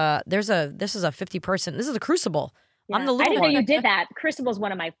like, this is a 50-person. This is a Crucible. Yeah. I'm the little one. I didn't know you did that. Crucible's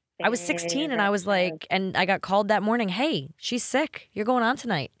one of my favorites. I was 16, and I was like, and I got called that morning. Hey, she's sick. You're going on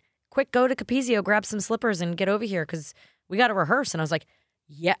tonight. Quick, go to Capizio, grab some slippers, and get over here because we got to rehearse. And I was like,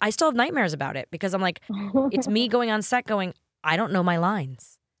 yeah, I still have nightmares about it because I'm like, it's me going on set going, I don't know my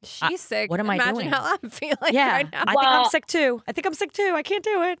lines. She's sick. What am I doing? Imagine how I'm feeling right now. I think I'm sick too. I can't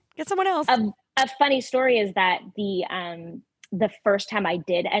do it. Get someone else. A funny story is that the first time I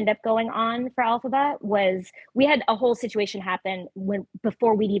did end up going on for Elphaba was we had a whole situation happen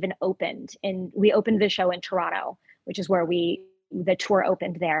before we'd even opened. And we opened the show in Toronto, which is where the tour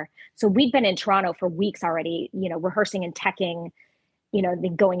opened there. So we'd been in Toronto for weeks already, rehearsing and teching,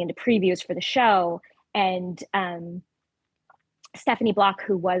 then going into previews for the show. And Stephanie Block,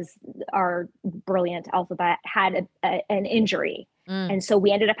 who was our brilliant Elphaba, had an injury. And so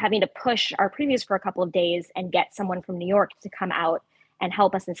we ended up having to push our previews for a couple of days and get someone from New York to come out and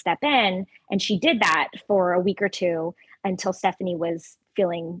help us and step in. And she did that for a week or two until Stephanie was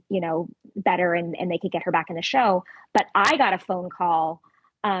feeling, better and they could get her back in the show. But I got a phone call,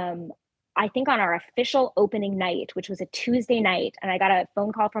 I think on our official opening night, which was a Tuesday night. And I got a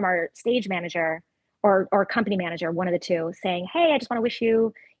phone call from our stage manager or company manager, one of the two, saying, hey, I just want to wish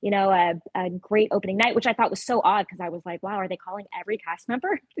you, a great opening night, which I thought was so odd because I was like, wow, are they calling every cast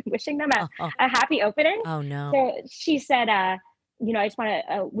member wishing them a happy opening? Oh, no. So she said, I just want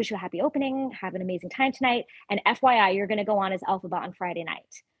to wish you a happy opening, have an amazing time tonight. And FYI, you're going to go on as Elphaba on Friday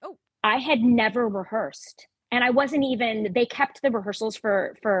night. Oh. I had never rehearsed. And I wasn't even, they kept the rehearsals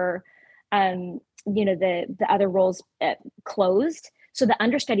for the other roles closed. So the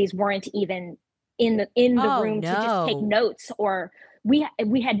understudies weren't even in the room to just take notes, or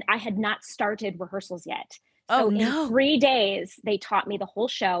I had not started rehearsals yet. So in 3 days, they taught me the whole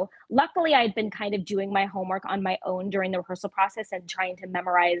show. Luckily, I'd been kind of doing my homework on my own during the rehearsal process and trying to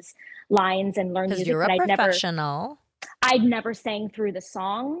memorize lines and learn music. You're a professional. I'd never sang through the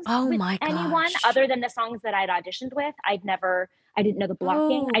songs with anyone other than the songs that I'd auditioned with. I didn't know the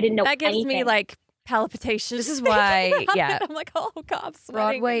blocking. I didn't know anything. That gives me like palpitations. This is why, I'm like, oh God, I'm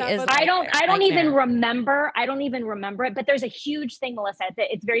sweating. Broadway is. I don't even remember. I don't even remember it. But there's a huge thing, Melissa.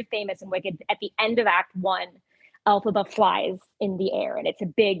 It's very famous in Wicked. At the end of Act 1, Elphaba flies in the air, and it's the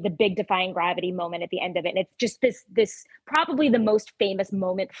big defying gravity moment at the end of it. And it's just this probably the most famous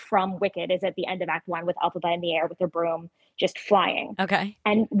moment from Wicked is at the end of Act 1 with Elphaba in the air with her broom just flying. Okay.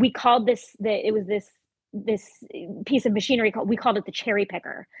 And we called this piece of machinery we called it the cherry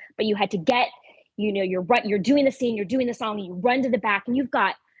picker. But you had to get. You're doing the scene, you're doing the song, you run to the back, and you've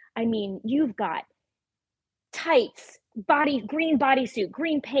got tights, green bodysuit,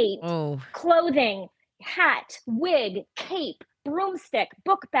 green paint, clothing, hat, wig, cape, broomstick,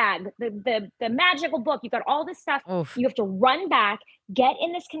 book bag, the magical book. You've got all this stuff. Oof. You have to run back, get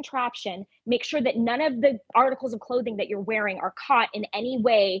in this contraption, make sure that none of the articles of clothing that you're wearing are caught in any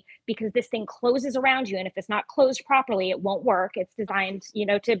way, because this thing closes around you. And if it's not closed properly, it won't work. It's designed,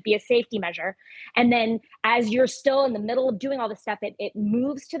 to be a safety measure. And then as you're still in the middle of doing all this stuff, it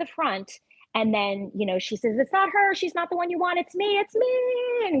moves to the front. And then, she says, it's not her. She's not the one you want. It's me.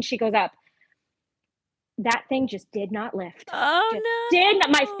 And she goes up. that thing just did not lift. Oh,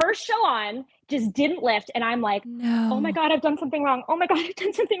 My first show on just didn't lift. And I'm like, oh my No. God, I've done something wrong. Oh my God, I've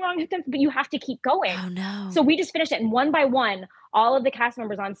done something wrong. But you have to keep going. Oh, no. So we just finished it. And one by one, all of the cast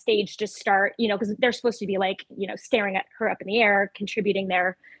members on stage just start, because they're supposed to be like, staring at her up in the air, contributing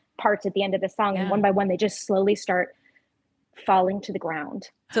their parts at the end of the song. Yeah. And one by one, they just slowly start falling to the ground.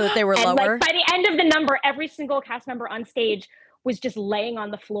 So that they were And lower? like by the end of the number, every single cast member on stage was just laying on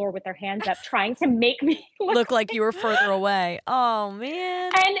the floor with their hands up, trying to make me Look like you were further away. Oh,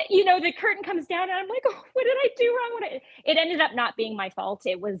 man. And, the curtain comes down and I'm like, oh, what did I do wrong? It ended up not being my fault.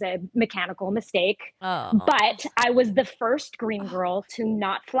 It was a mechanical mistake. Oh. But I was the first green girl to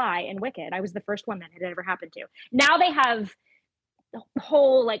not fly in Wicked. I was the first one that had ever happened to. Now they have the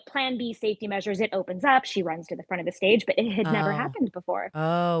whole like plan B safety measures. It opens up. She runs to the front of the stage, but it had never happened before.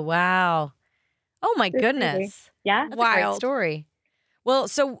 Oh, wow. Oh, my goodness. Crazy. Yeah. That's a great story. Well,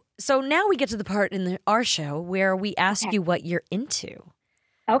 so now we get to the part in our show where we ask you what you're into.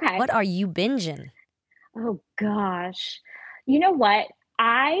 Okay. What are you binging? Oh, gosh. You know what?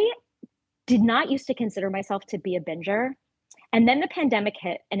 I did not used to consider myself to be a binger. And then the pandemic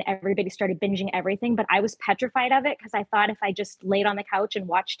hit and everybody started binging everything. But I was petrified of it because I thought if I just laid on the couch and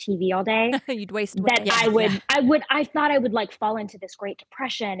watched TV all day, You'd waste that I thought I would like fall into this Great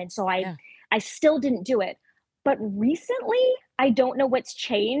Depression. And so I still didn't do it. But recently, I don't know what's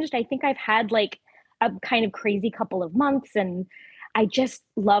changed. I think I've had like a kind of crazy couple of months and I just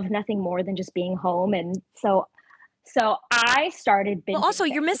love nothing more than just being home. And so I started binging. Well, also,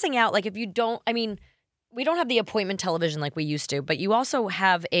 you're missing out. Like, if you don't, I mean, we don't have the appointment television like we used to, but you also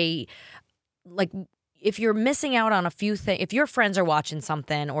have if you're missing out on a few things, if your friends are watching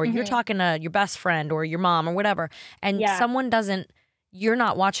something or you're talking to your best friend or your mom or whatever, and someone you're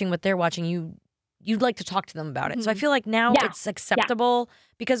not watching what they're watching, you'd like to talk to them about it. So I feel like now it's acceptable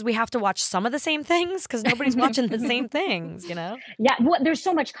because we have to watch some of the same things because nobody's watching the same things, Yeah, well, there's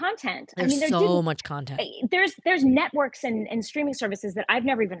so much content. There's so much content. There's networks and streaming services that I've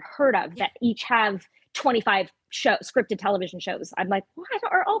never even heard of that each have 25 scripted television shows. I'm like, what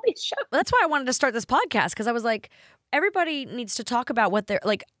are all these shows? Well, that's why I wanted to start this podcast because I was like, everybody needs to talk about what they're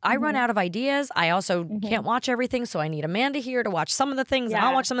like. I run out of ideas. I also can't watch everything, so I need Amanda here to watch some of the things, and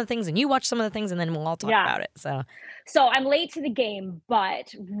I'll watch some of the things, and you watch some of the things, and then we'll all talk about it. So I'm late to the game,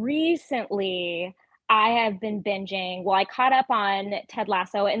 but recently I have been binging. Well, I caught up on Ted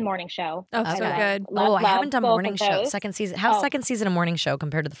Lasso and Morning Show. Oh, so good. I haven't done Morning Show. Second season. How's second season of Morning Show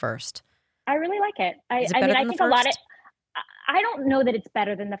compared to the first? I really like it. I think a lot of. I don't know that it's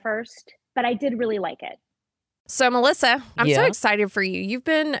better than the first, but I did really like it. So, Melissa, I'm so excited for you. You've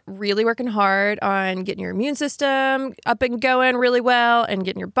been really working hard on getting your immune system up and going really well and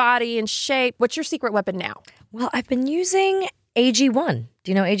getting your body in shape. What's your secret weapon now? Well, I've been using AG1.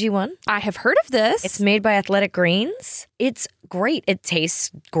 Do you know AG1? I have heard of this. It's made by Athletic Greens. It's great. It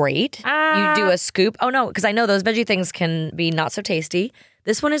tastes great. You do a scoop. Oh, no, because I know those veggie things can be not so tasty.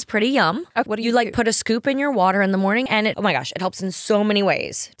 This one is pretty yum. What do you like? Put a scoop in your water in the morning, and oh my gosh, it helps in so many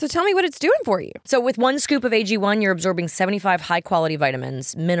ways. So tell me what it's doing for you. So with one scoop of AG1, you're absorbing 75 high-quality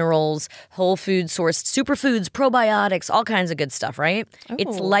vitamins, minerals, whole food sourced superfoods, probiotics, all kinds of good stuff, right? Oh.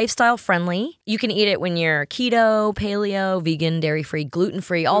 It's lifestyle friendly. You can eat it when you're keto, paleo, vegan, dairy-free,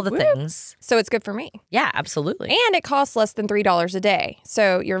 gluten-free, all the things. So it's good for me. Yeah, absolutely. And it costs less than $3 a day.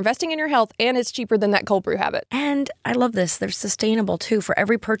 So you're investing in your health, and it's cheaper than that cold brew habit. And I love this. They're sustainable, too. For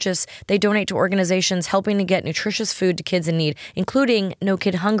every purchase, they donate to organizations helping to get nutritious food to kids in need, including No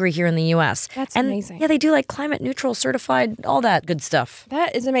Kid Hungry here in the U.S. That's amazing. Yeah, they do like climate neutral, certified, all that good stuff.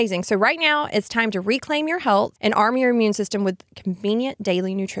 That is amazing. So right now, it's time to reclaim your health and arm your immune system with convenient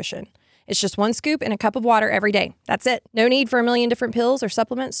daily nutrition. It's just one scoop in a cup of water every day. That's it. No need for a million different pills or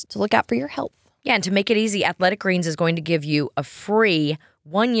supplements to look out for your health. Yeah, and to make it easy, Athletic Greens is going to give you a free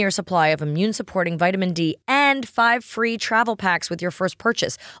 1-year supply of immune-supporting vitamin D and 5 free travel packs with your first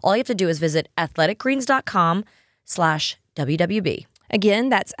purchase. All you have to do is visit athleticgreens.com/WWB. Again,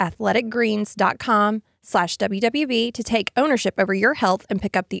 that's athleticgreens.com/WWB to take ownership over your health and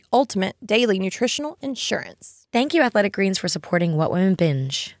pick up the ultimate daily nutritional insurance. Thank you, Athletic Greens, for supporting What Women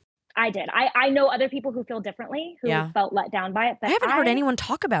Binge. I did. I know other people who feel differently, who felt let down by it. But I haven't heard anyone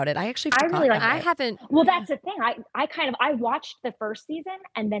talk about it. I actually forgot really like about it. it. I haven't. Well, that's the thing. I watched the first season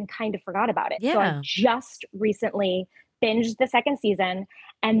and then kind of forgot about it. Yeah. So I just recently binged the second season.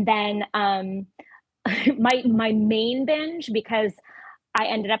 And then my main binge, because I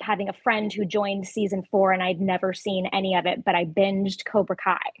ended up having a friend who joined season 4 and I'd never seen any of it, but I binged Cobra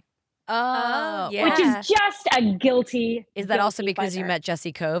Kai. Oh, yeah. Which is just a guilty. Is that also because pleasure. you met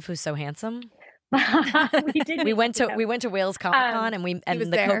Jesse Cove, who's so handsome? We did. We meet went to Mexico. Wales Comic Con, and was the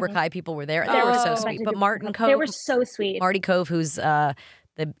there. Cobra Kai people were there. They There were was so a bunch sweet. of But good Martin people. Cove, They were so sweet. Marty Cove, who's the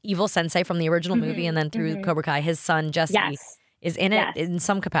evil sensei from the original movie, and then through Cobra Kai, his son Jesse Yes. is in it Yes. in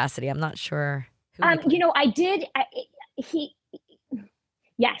some capacity. I'm not sure who. He plays. You know,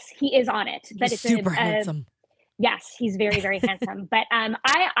 yes, he is on it. But He's it's super handsome. Yes, he's very, very handsome. But I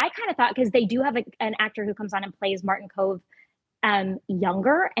kind of thought, because they do have an actor who comes on and plays Martin Cove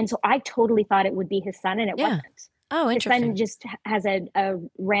younger, and so I totally thought it would be his son, and it wasn't. Oh, His interesting. son just has a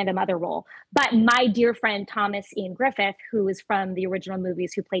random other role. But my dear friend Thomas Ian Griffith, who is from the original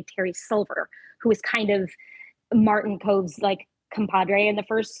movies, who played Terry Silver, who was kind of Martin Cove's like compadre in the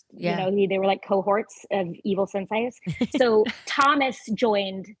first, you know, they were like cohorts of evil senseis. So Thomas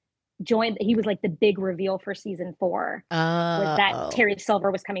joined, he was like the big reveal for season 4 was that Terry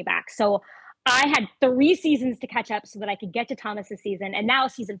Silver was coming back. So I had 3 seasons to catch up so that I could get to Thomas's season. And now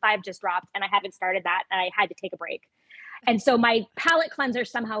season 5 just dropped and I haven't started that. And I had to take a break. And so my palate cleanser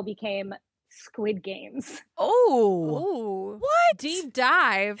somehow became Squid Games. Oh, what? Deep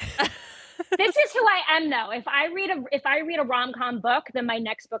dive. This is who I am, though. If I read a rom-com book, then my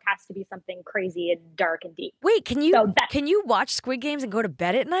next book has to be something crazy and dark and deep. Wait, can you watch Squid Games and go to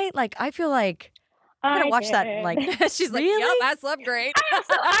bed at night? Like, I feel like I'm gonna watch that. Like, she's like, really? "Yep, I slept great."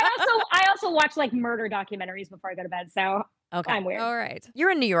 I also watch like murder documentaries before I go to bed. So okay, I'm weird. All right, you're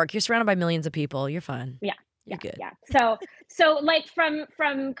in New York. You're surrounded by millions of people. You're fine. Yeah. You're good. Yeah. So like from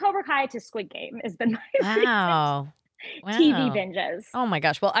Cobra Kai to Squid Game has been my Wow. TV binges. Oh my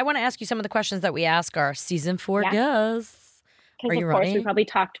gosh. Well, I want to ask you some of the questions that we ask our season 4 guests. Because of course we probably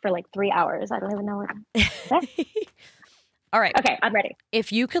talked for like 3 hours. I don't even know what. All right. Okay, I'm ready.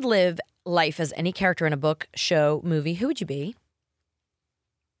 If you could live life as any character in a book, show, movie, who would you be?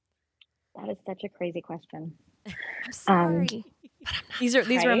 That is such a crazy question. I'm sorry. These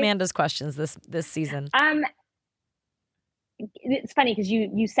are Amanda's questions this season. It's funny because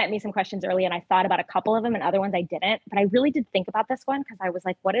you sent me some questions early and I thought about a couple of them and other ones I didn't, but I really did think about this one because I was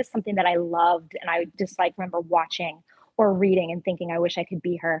like, what is something that I loved? And I just like remember watching or reading and thinking I wish I could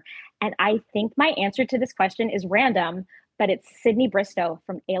be her. And I think my answer to this question is random, but it's Sydney Bristow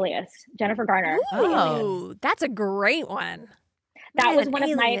from Alias, Jennifer Garner. Oh, that's a great one. That was one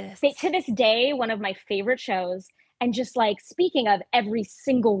of my, to this day, one of my favorite shows. And just like, speaking of, every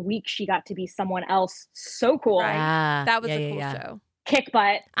single week she got to be someone else. So cool. Right. That was a cool show. Kick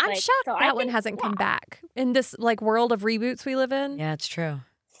butt. I'm shocked that one hasn't come back in this like world of reboots we live in. Yeah, it's true.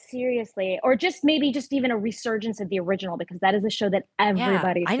 Seriously. Or just maybe just even a resurgence of the original, because that is a show that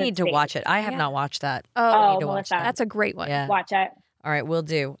everybody I need to watch it. I have not watched that. Oh, I need to watch that. That's a great one. Yeah. Watch it. All right, we'll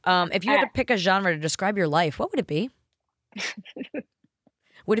do. If you had to pick a genre to describe your life, what would it be?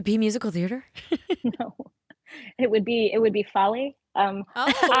 Would it be musical theater? No. It would be folly. I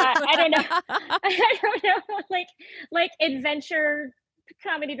don't know. I don't know. Like adventure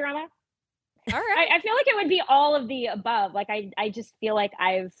comedy drama. All right. I feel like it would be all of the above. Like I just feel like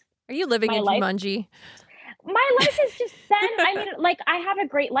Are you living in Jumanji? My life has just been, I mean, like I have a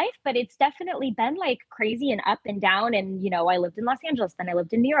great life, but it's definitely been like crazy and up and down. And, you know, I lived in Los Angeles, then I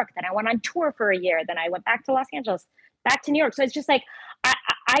lived in New York, then I went on tour for a year, then I went back to Los Angeles, back to New York. So it's just like,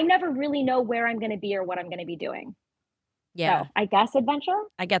 I never really know where I'm going to be or what I'm going to be doing. Yeah. So I guess adventure.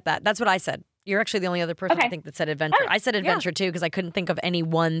 I get that. That's what I said. You're actually the only other person I think that said adventure. I said adventure too because I couldn't think of any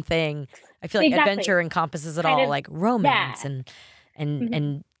one thing. I feel like adventure encompasses it all, like romance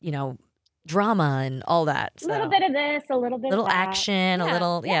and you know, drama and all that. So. A little bit of this, a little bit of that. Action, a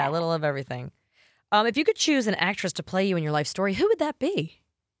little of everything. If you could choose an actress to play you in your life story, who would that be?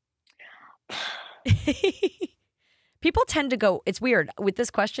 People tend to go, it's weird. With this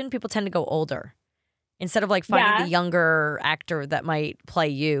question, people tend to go older instead of like finding the younger actor that might play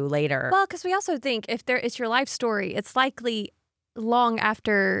you later. Well, because we also think if it's your life story, it's likely long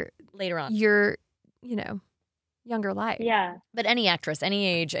after later on your, you know, younger life. Yeah. But any actress, any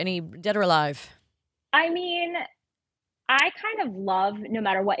age, any dead or alive. I mean, I kind of love, no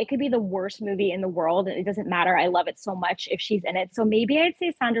matter what, it could be the worst movie in the world. It doesn't matter. I love it so much if she's in it. So maybe I'd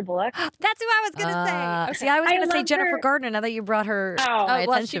say Sandra Bullock. That's who I was going to say. Okay. See, I was going to say Jennifer Gardner now that you brought her my attention.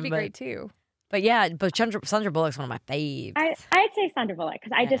 Well, she'd be great too. But yeah, Sandra Bullock's one of my faves. I'd say Sandra Bullock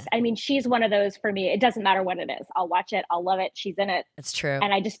because I mean, she's one of those for me. It doesn't matter what it is. I'll watch it. I'll love it. She's in it. It's true.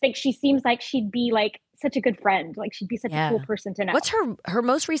 And I just think she seems like she'd be like such a good friend. Like she'd be such a cool person to know. What's her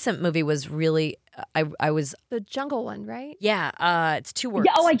most recent movie was really, I was. The jungle one, right? Yeah. It's 2 words.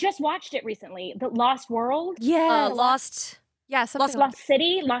 Yeah, I just watched it recently. The Lost World. Yeah. Lost. Yeah, Lost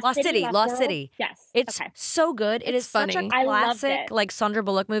City. Lost City. Yes. It's so good. It is funny. such a classic like Sandra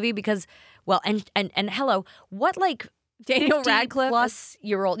Bullock movie because, well, and hello, what like Daniel Radcliffe. plus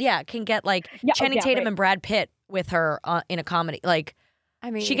year old, can get like Channing Tatum and Brad Pitt with her in a comedy. Like,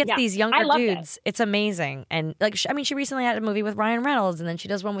 I mean, she gets these younger dudes. It's amazing. And like, she recently had a movie with Ryan Reynolds, and then she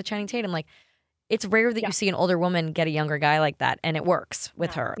does one with Channing Tatum. Like, it's rare that you see an older woman get a younger guy like that, and it works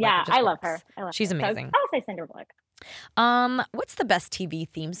with her. Yeah, like, I love her. She's amazing. So I'll say Sandra Bullock. What's the best TV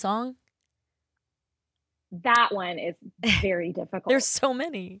theme song? That one is very difficult. There's so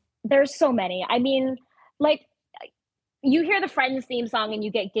many. I mean, like, you hear the Friends theme song and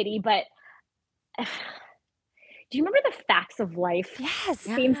you get giddy, but do you remember the Facts of Life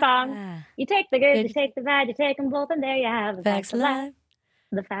theme song? You take the good, you take the bad, you take them both, and there you have the facts of life.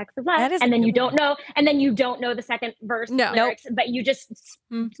 The facts of life. And then you don't know, the second verse lyrics, but you just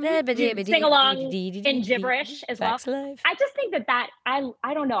sing along in gibberish as well. I just think that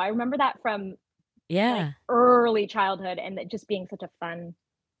I don't know. I remember that from like early childhood, and that just being such a fun.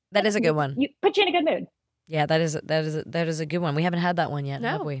 That is a good one. You put you in a good mood. Yeah, that is a good one. We haven't had that one yet,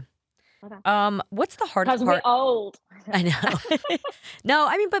 have we? What's the hardest part? Because we're old. I know. No,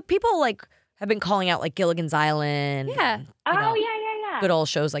 I mean, but people like have been calling out like Gilligan's Island. Yeah. Good old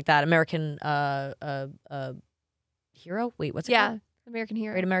shows like that. American Hero. Wait, what's it called? American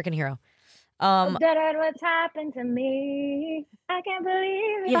Hero. Great American Hero. What's happened to me? I can't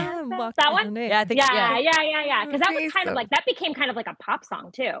believe it. Yeah, that one. Yeah, I think. Yeah. Because that was kind of like that became kind of like a pop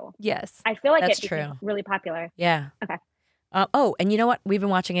song too. Yes, I feel like that's it became really popular. Yeah. Okay. And you know what? We've been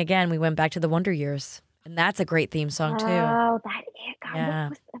watching again. We went back to the Wonder Years, and that's a great theme song too. Oh, that is. God, yeah.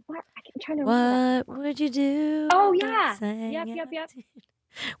 What I'm trying to remember. What would you do? Oh yeah. Yep.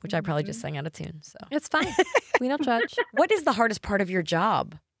 Which I probably just sang out of tune. So it's fine. We don't judge. What is the hardest part of your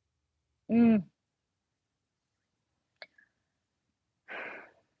job? I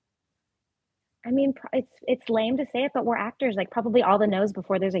mean, it's lame to say it, but we're actors. Like, probably all the no's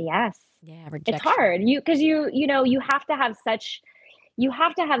before there's a yes. Yeah, rejection. It's hard. Because you have to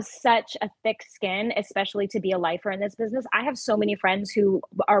have such a thick skin, especially to be a lifer in this business. I have so many friends who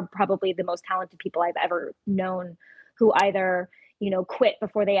are probably the most talented people I've ever known, who either quit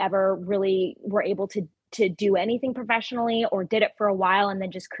before they ever really were able to do anything professionally, or did it for a while and then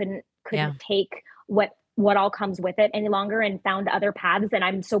just couldn't take what all comes with it any longer, and found other paths. And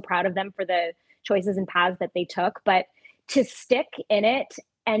I'm so proud of them for the choices and paths that they took. But to stick in it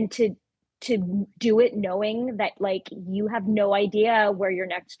and to do it knowing that like you have no idea where your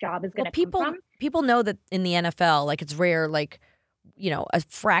next job is going to come from. People know that in the NFL, like, it's rare, like, a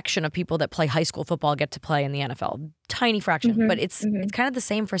fraction of people that play high school football get to play in the NFL. Tiny fraction, but it's kind of the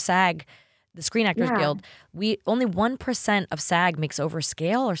same for SAG, the Screen Actors Guild. Only 1% of SAG makes over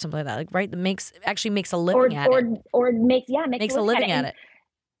scale or something like that. Like, right, that makes a living at it. Or makes a living at it.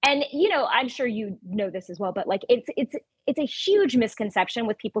 And I'm sure you know this as well, but like it's a huge misconception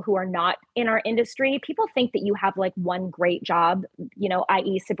with people who are not in our industry. People think that you have like one great job,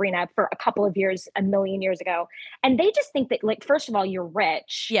 i.e. Sabrina, for a couple of years, a million years ago. And they just think that, like, first of all, you're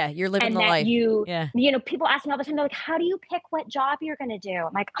rich. Yeah, you're living and the that life. People ask me all the time, they're like, how do you pick what job you're going to do?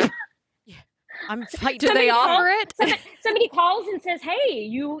 I'm like, I'm fighting. Do they offer it? Somebody calls and says, "Hey,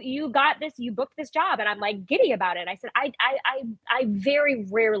 you got this. You booked this job," and I'm like giddy about it. I said, "I very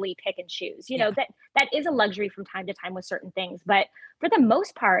rarely pick and choose. That is a luxury from time to time with certain things, but for the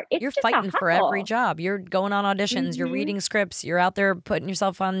most part, you're just fighting for every job. You're going on auditions. You're reading scripts. You're out there putting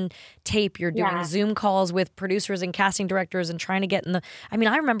yourself on tape. You're doing Zoom calls with producers and casting directors and trying to get in the. I mean,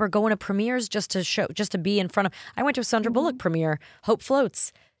 I remember going to premieres just to be in front of. I went to a Sandra Bullock premiere, Hope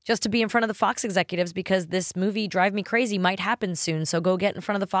Floats, just to be in front of the Fox executives because this movie, Drive Me Crazy, might happen soon. So go get in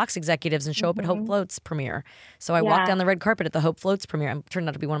front of the Fox executives and show up at Hope Floats premiere. So I walked down the red carpet at the Hope Floats premiere. It turned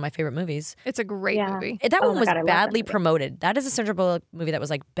out to be one of my favorite movies. It's a great movie. That one was badly promoted. That is a Sandra Bullock movie that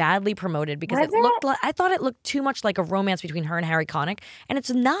was like badly promoted because I thought it looked too much like a romance between her and Harry Connick. And it's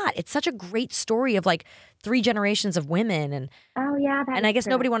not. It's such a great story of like 3 generations of women. And I guess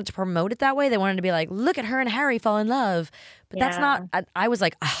nobody wanted to promote it that way. They wanted to be like, look at her and Harry fall in love. But that's not, I was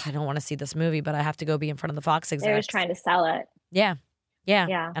like, I don't want to see this movie, but I have to go be in front of the Fox execs. They're just trying to sell it. Yeah.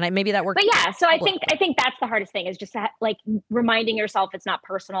 And maybe that worked. But so I think that's the hardest thing is just like reminding yourself it's not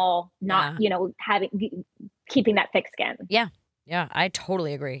personal, not, keeping that thick skin. Yeah. I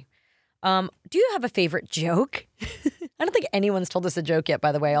totally agree. Do you have a favorite joke? I don't think anyone's told us a joke yet,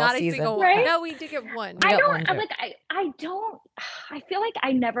 by the way, all Not season. A single one. Right? No, we did get one. I feel like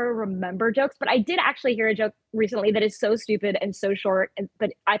I never remember jokes, but I did actually hear a joke recently that is so stupid and so short,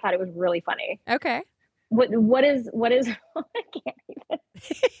 but I thought it was really funny. Okay. What is I can't even.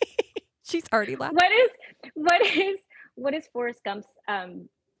 She's already laughing. What is Forrest Gump's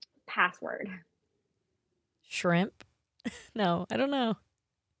password? Shrimp? No, I don't know.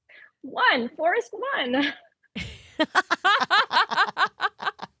 Forrest won.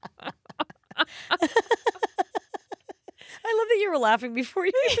 I love that you were laughing before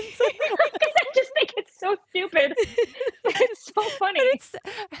you even said it. I just think it's so stupid. It's so funny.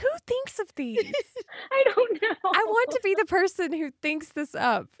 Who thinks of these? I don't know. I want to be the person who thinks this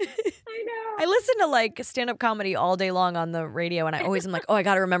up. I know. I listen to like stand-up comedy all day long on the radio, and I always am like, oh, I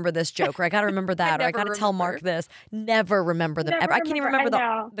got to remember this joke, or I got to remember that, or I got to tell Mark this. Never remember them. Never I can't even remember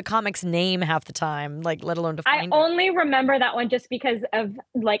I the comic's name half the time, like let alone to I find it. only remember that one just because of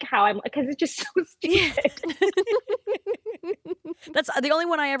like how because it's just so stupid. That's the only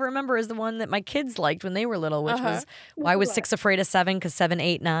one I ever remember is the one that my kids liked when they were little, which was why was 6 afraid of 7 because 7,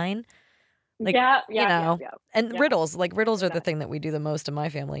 8, 9. Like, and riddles. Like riddles are the thing that we do the most in my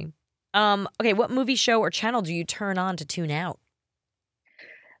family. Okay, what movie, show, or channel do you turn on to tune out?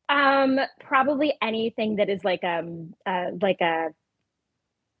 Probably anything that is like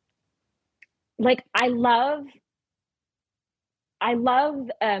I love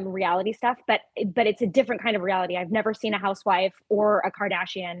reality stuff, but it's a different kind of reality. I've never seen a housewife or a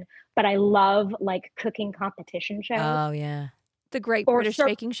Kardashian, but I love like cooking competition shows. Oh yeah, the Great British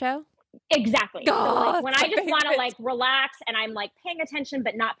Baking Show. Exactly. So like, when I just want to favorite. like relax and I'm like paying attention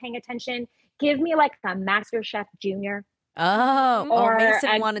but not paying attention, give me like a Master Chef Junior. Or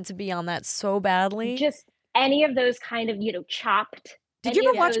Mason wanted to be on that so badly. Just any of those kind of Chopped. Did you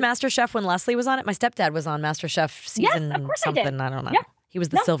ever watch MasterChef when Leslie was on it? My stepdad was on MasterChef season something. I don't know. He was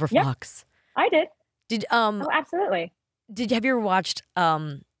the Silver Fox. I did. Did Oh, absolutely. have you ever watched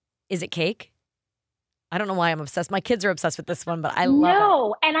Is It Cake? I don't know why I'm obsessed. My kids are obsessed with this one, but I love it.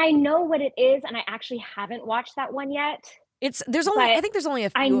 No, and I know what it is, and I actually haven't watched that one yet. I think there's only a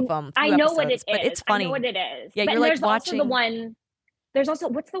few of them. I know what it is. But it's funny. I know what it is. Yeah, but you're like there's watching. Also the one. There's also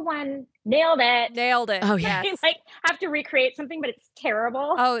what's the one? Nailed it. Oh yeah. I like have to recreate something, but it's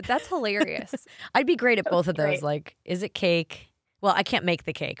terrible. Oh, that's hilarious. I'd be great at both of those. Like, Is It Cake? Well, I can't make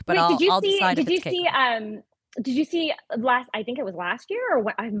the cake, but Wait, I'll decide if it's cake. Did you see I think it was last year,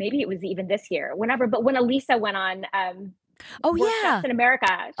 or maybe it was even this year. Whenever, but when Elisa went on. Worst Chefs in America.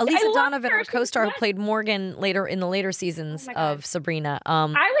 Elisa Donovan, her co-star, who played Morgan in the later seasons of Sabrina. I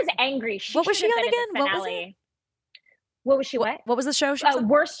was angry. What was she on again? What was it? What was she? What was the show?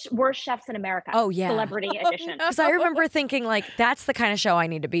 Worst Chefs in America. Oh yeah, Celebrity Edition. Because I remember thinking like that's the kind of show I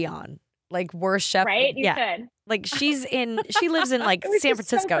need to be on. Like Worst Chef, right? You could. Like she lives in like San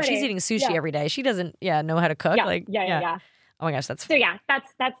Francisco. So she's eating sushi every day. She doesn't know how to cook. Yeah. Oh my gosh, that's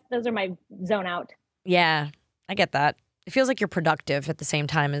those are my zone out. Yeah, I get that. It feels like you're productive at the same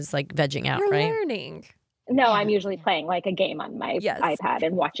time as like vegging out, you're right? Learning. No, I'm usually playing like a game on my iPad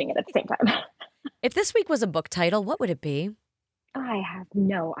and watching it at the same time. If this week was a book title, what would it be? I have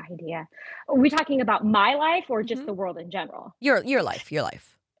no idea. Are we talking about my life or just the world in general? Your life.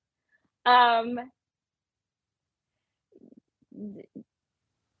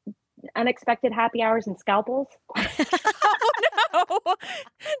 Unexpected happy hours and scalpels. Oh no!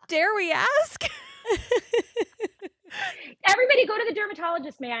 Dare we ask? Everybody go to the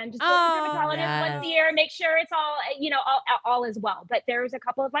dermatologist, man. Just go to the dermatologist once a year. Make sure it's all, all is well. But there's a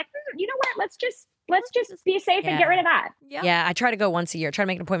couple of like, you know what? Let's just be safe and get rid of that. Yeah, I try to go once a year. Try to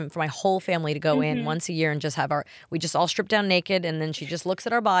make an appointment for my whole family to go in once a year and just have we just all strip down naked, and then she just looks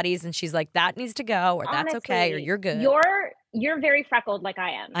at our bodies and she's like, that needs to go, or that's okay, or you're good. You're very freckled like I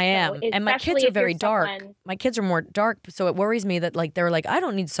am. I am. And my kids are very dark. My kids are more dark, so it worries me that like they're like, I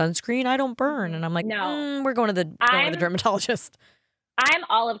don't need sunscreen, I don't burn. And I'm like, no, we're going to the dermatologist. I'm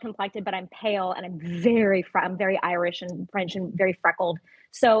olive complected, but I'm pale, and I'm very Irish and French and very freckled.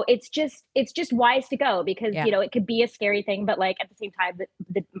 So it's just wise to go because it could be a scary thing, but like at the same time,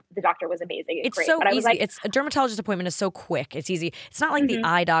 the doctor was amazing. It's great. so but easy. It's a dermatologist appointment is so quick. It's easy. It's not like the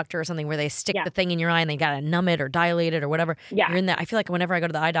eye doctor or something where they stick the thing in your eye and they gotta numb it or dilate it or whatever. Yeah, you're in that. I feel like whenever I go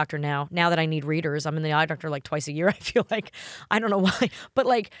to the eye doctor now that I need readers, I'm in the eye doctor like twice a year. I feel like I don't know why, but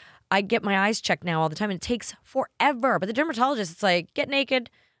like I get my eyes checked now all the time, and it takes forever. But the dermatologist, it's like get naked.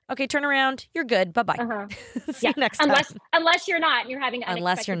 Okay, turn around. You're good. Bye-bye. See you next time. Unless you're not, and you're having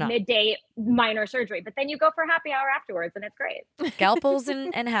unexpected midday minor surgery, but then you go for happy hour afterwards, and it's great. Scalpels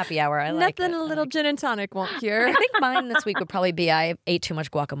and happy hour. I like it. Nothing a little gin and tonic won't cure. I think mine this week would probably be I ate too much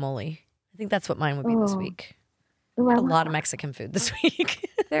guacamole. I think that's what mine would be this week. A lot of Mexican food this week.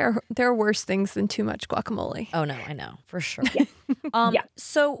 There are worse things than too much guacamole. Oh no, I know for sure.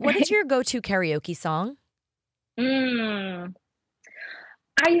 So, what is your go-to karaoke song?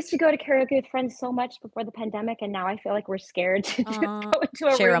 I used to go to karaoke with friends so much before the pandemic, and now I feel like we're scared to just go into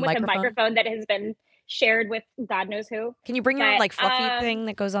a room with a microphone that has been shared with God knows who. Can you bring your own But, like fluffy thing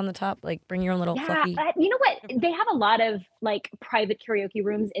that goes on the top? Like bring your own little Yeah, fluffy. you know what? They have a lot of like private karaoke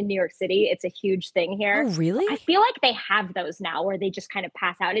rooms in New York City. It's a huge thing here. Oh, really? I feel like they have those now where they just kind of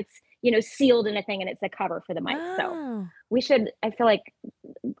pass out. It's, sealed in a thing and it's a cover for the mic. So Oh. I feel like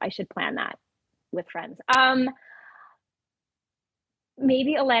I should plan that with friends.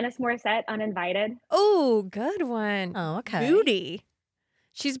 Maybe Alanis Morissette, Uninvited. Oh, good one. Oh, okay. Moody.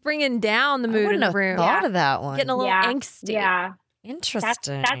 She's bringing down the I mood in wouldn't the have room. thought of that one. Getting a little Yeah. angsty. Yeah.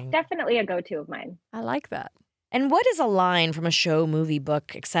 Interesting. That's definitely a go-to of mine. I like that. And what is a line from a show, movie,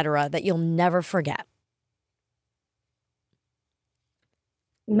 book, etc., that you'll never forget?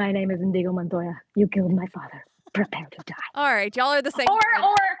 My name is Indigo Montoya. You killed my father. Prepare to die. All right, y'all are the same.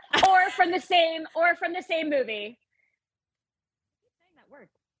 Or from the same movie. Saying that word.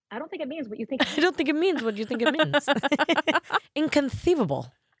 I don't think it means what you think. I don't think it means what you think it means.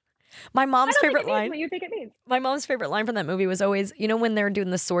 Inconceivable. My mom's favorite line. What you think it means? My mom's favorite line from that movie was always, when they're doing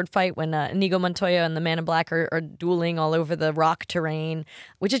the sword fight, when Inigo Montoya and the Man in Black are dueling all over the rock terrain,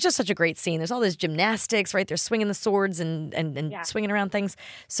 which is just such a great scene. There's all this gymnastics, right? They're swinging the swords and swinging around things.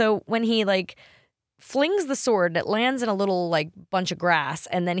 So when he flings the sword, it lands in a little bunch of grass,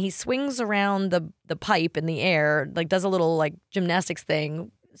 and then he swings around the pipe in the air, does a little gymnastics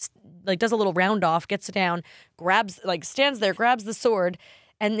thing, does a little round off, gets it down, stands there, grabs the sword.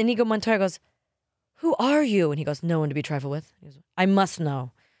 And Inigo Montoya goes, "Who are you?" And he goes, "No one to be trifled with." He goes, "I must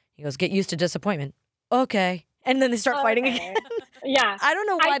know." He goes, "Get used to disappointment." Okay. And then they start fighting again. Yeah. I don't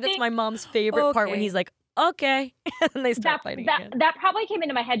know why that's my mom's favorite part when he's like, "Okay." And they start fighting again. That probably came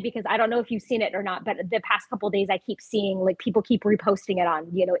into my head because I don't know if you've seen it or not, but the past couple of days I keep seeing people keep reposting it on,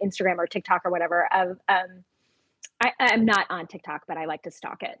 Instagram or TikTok or whatever. I'm not on TikTok, but I like to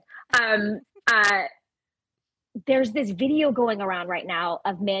stalk it. There's this video going around right now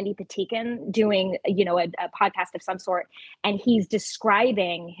of Mandy Patinkin doing, a podcast of some sort, and he's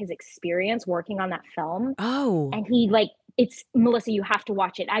describing his experience working on that film. Oh. And it's Melissa, you have to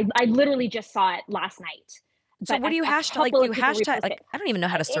watch it. I literally just saw it last night. So what do you hashtag? I don't even know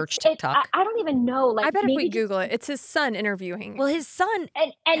how to search TikTok. I don't even know. I bet if we Google it, it's his son interviewing. Well, his son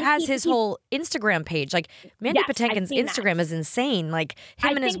has his whole Instagram page. Mandy Patinkin's Instagram is insane.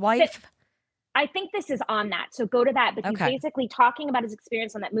 Him and his wife. I think this is on that. So go to that. But he's basically talking about his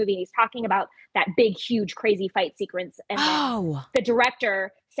experience on that movie. He's talking about that big, huge, crazy fight sequence. And then the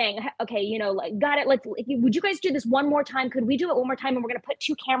director saying, okay, got it. Would you guys do this one more time? Could we do it one more time? And we're going to put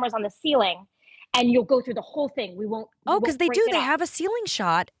 2 cameras on the ceiling and you'll go through the whole thing. We won't. Because they do. They have a ceiling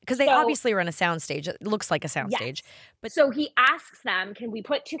shot because they obviously are in a soundstage. It looks like a soundstage. Yes. But so he asks them, can we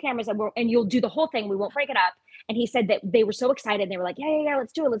put 2 cameras and you'll do the whole thing. We won't break it up. And he said that they were so excited. They were like, yeah,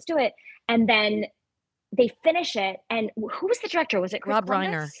 let's do it. And then they finish it. And who was the director? Was it Chris Rob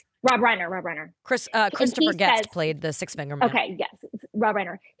Columbus? Reiner? Rob Reiner. Christopher Guest played the Six Finger Man. Okay, yes, Rob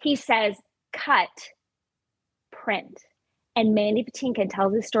Reiner. He says, cut, print. And Mandy Patinkin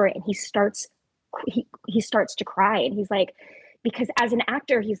tells his story and he starts to cry. And he's like, because as an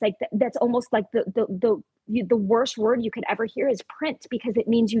actor, he's like, that's almost like the worst word you could ever hear is print, because it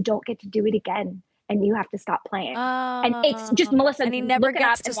means you don't get to do it again. And you have to stop playing. And it's just, Melissa, and he never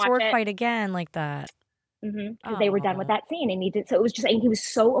gets to sword fight again like that. Because they were done with that scene. And he did. So it was just, and he was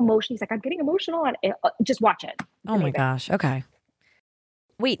so emotional. He's like, I'm getting emotional. And just watch it. Oh my gosh. Okay.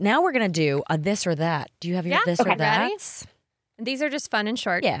 Wait, now we're going to do a this or that. Do you have your this or that? And these are just fun and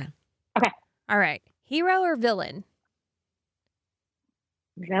short. Yeah. Okay. All right. Hero or villain?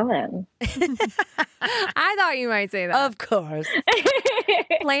 Villain. I thought you might say that. Of course.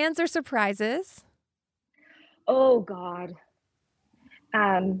 Plans or surprises? Oh, God.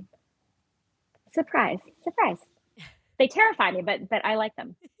 Surprise. They terrify me, but I like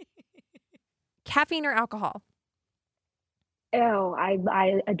them. Caffeine or alcohol? Oh,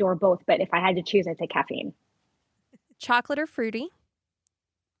 I adore both, but if I had to choose, I'd say caffeine. Chocolate or fruity?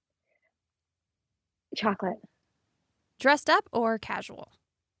 Chocolate. Dressed up or casual?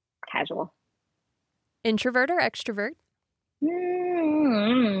 Casual. Introvert or extrovert?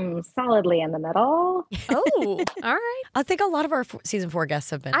 Solidly in the middle. Oh, all right. I think a lot of our season 4 guests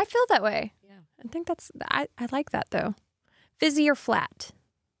have been. I feel that way. Yeah. I think I like that though. Fizzy or flat?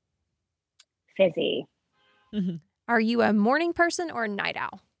 Fizzy. Mm-hmm. Are you a morning person or a night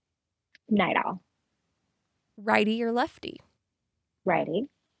owl? Night owl. Righty or lefty? Righty.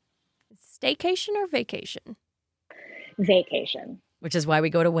 Staycation or vacation? Vacation. Which is why we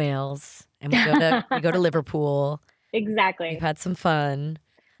go to Wales and we go to Liverpool. Exactly. We've had some fun.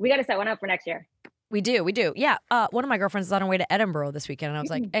 We got to set one up for next year. We do. Yeah. One of my girlfriends is on her way to Edinburgh this weekend. And I was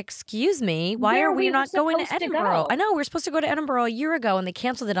like, excuse me, why are we not going to Edinburgh? I know. We were supposed to go to Edinburgh a year ago and they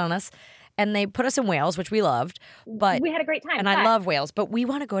canceled it on us. and they put us in Wales, which we loved. But we had a great time. and I love Wales, but we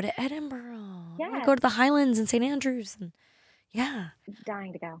want to go to Edinburgh. Yeah. I want to go to the Highlands and St. Andrews. And yeah.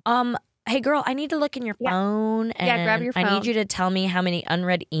 Dying to go. Hey, girl, I need to look in your phone. And grab your phone. I need you to tell me how many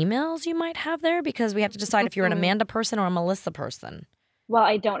unread emails you might have there because we have to decide if you're an Amanda person or a Melissa person. Well,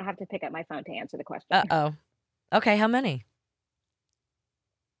 I don't have to pick up my phone to answer the question. Uh-oh. Okay, how many?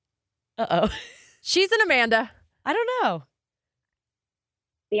 Uh-oh. She's an Amanda. I don't know.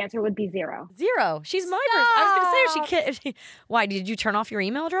 The answer would be 0. 0. She's my person. I was going to say if she. Why, did you turn off your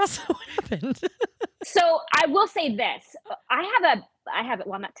email address? What happened? So I will say this. I have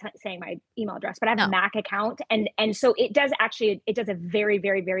well, I'm not saying my email address, but I have a Mac account. And so it does a very,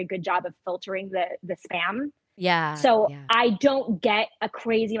 very, very good job of filtering the spam. Yeah. So I don't get a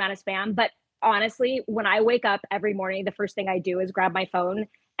crazy amount of spam, but honestly, when I wake up every morning, the first thing I do is grab my phone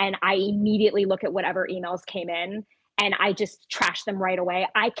and I immediately look at whatever emails came in. And I just trash them right away.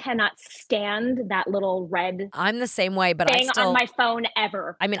 I cannot stand that little red I'm the same way, but thing on my phone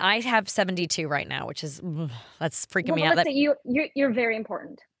ever. I mean, I have 72 right now, which is that's freaking me out. Melissa, you're very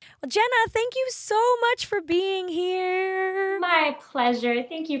important. Well, Jenna, thank you so much for being here. My pleasure.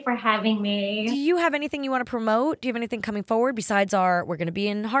 Thank you for having me. Do you have anything you want to promote? Do you have anything coming forward besides we're going to be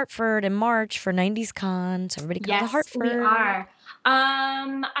in Hartford in March for 90s Con, so everybody come to Hartford. Yes, we are.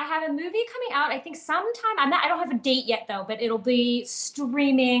 I have a movie coming out, I think sometime. I don't have a date yet though, but it'll be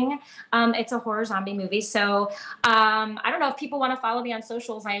streaming. It's a horror zombie movie. So I don't know if people want to follow me on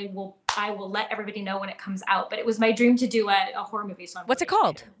socials. I will let everybody know when it comes out. But it was my dream to do a horror movie. So what's it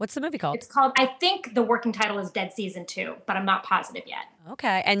called? What's the movie called? It's called, I think the working title is Dead Season 2, but I'm not positive yet.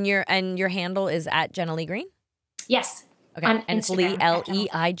 Okay. And your handle is at Jenna Leigh Green? Yes. Okay. And it's Leigh, Leigh. Leigh.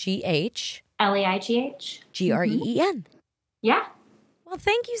 Green. Yeah. Well,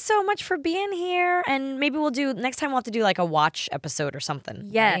 thank you so much for being here. And maybe next time we'll have to do like a watch episode or something.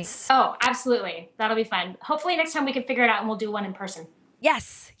 Yes. Right? Oh, absolutely. That'll be fun. Hopefully next time we can figure it out and we'll do one in person.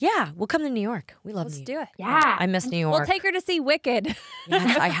 Yes. Yeah. We'll come to New York. We love Let's New do York. it. Yeah. I miss New York. We'll take her to see Wicked.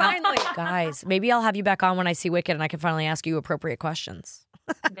 Yes, I have. Finally. Guys, maybe I'll have you back on when I see Wicked and I can finally ask you appropriate questions.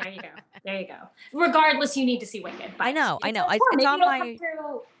 There you go. Regardless, you need to see Wicked. I know. It's Maybe on it'll my. come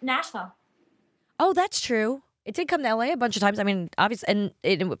through Nashville. Oh, that's true. It did come to LA a bunch of times. I mean, obviously, and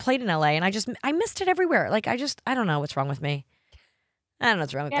it played in LA, and I missed it everywhere. Like, I don't know what's wrong with me. I don't know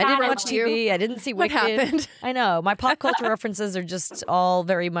what's wrong with me. I didn't watch TV. I didn't see Wicked. What happened? I know. My pop culture references are just all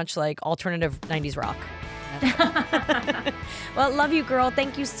very much like alternative 90s rock. Well, love you, girl.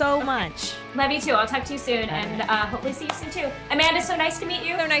 Thank you so much. Love you too. I'll talk to you soon and hopefully see you soon too. Amanda, so nice to meet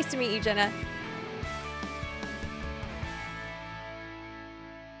you. So nice to meet you, Jenna.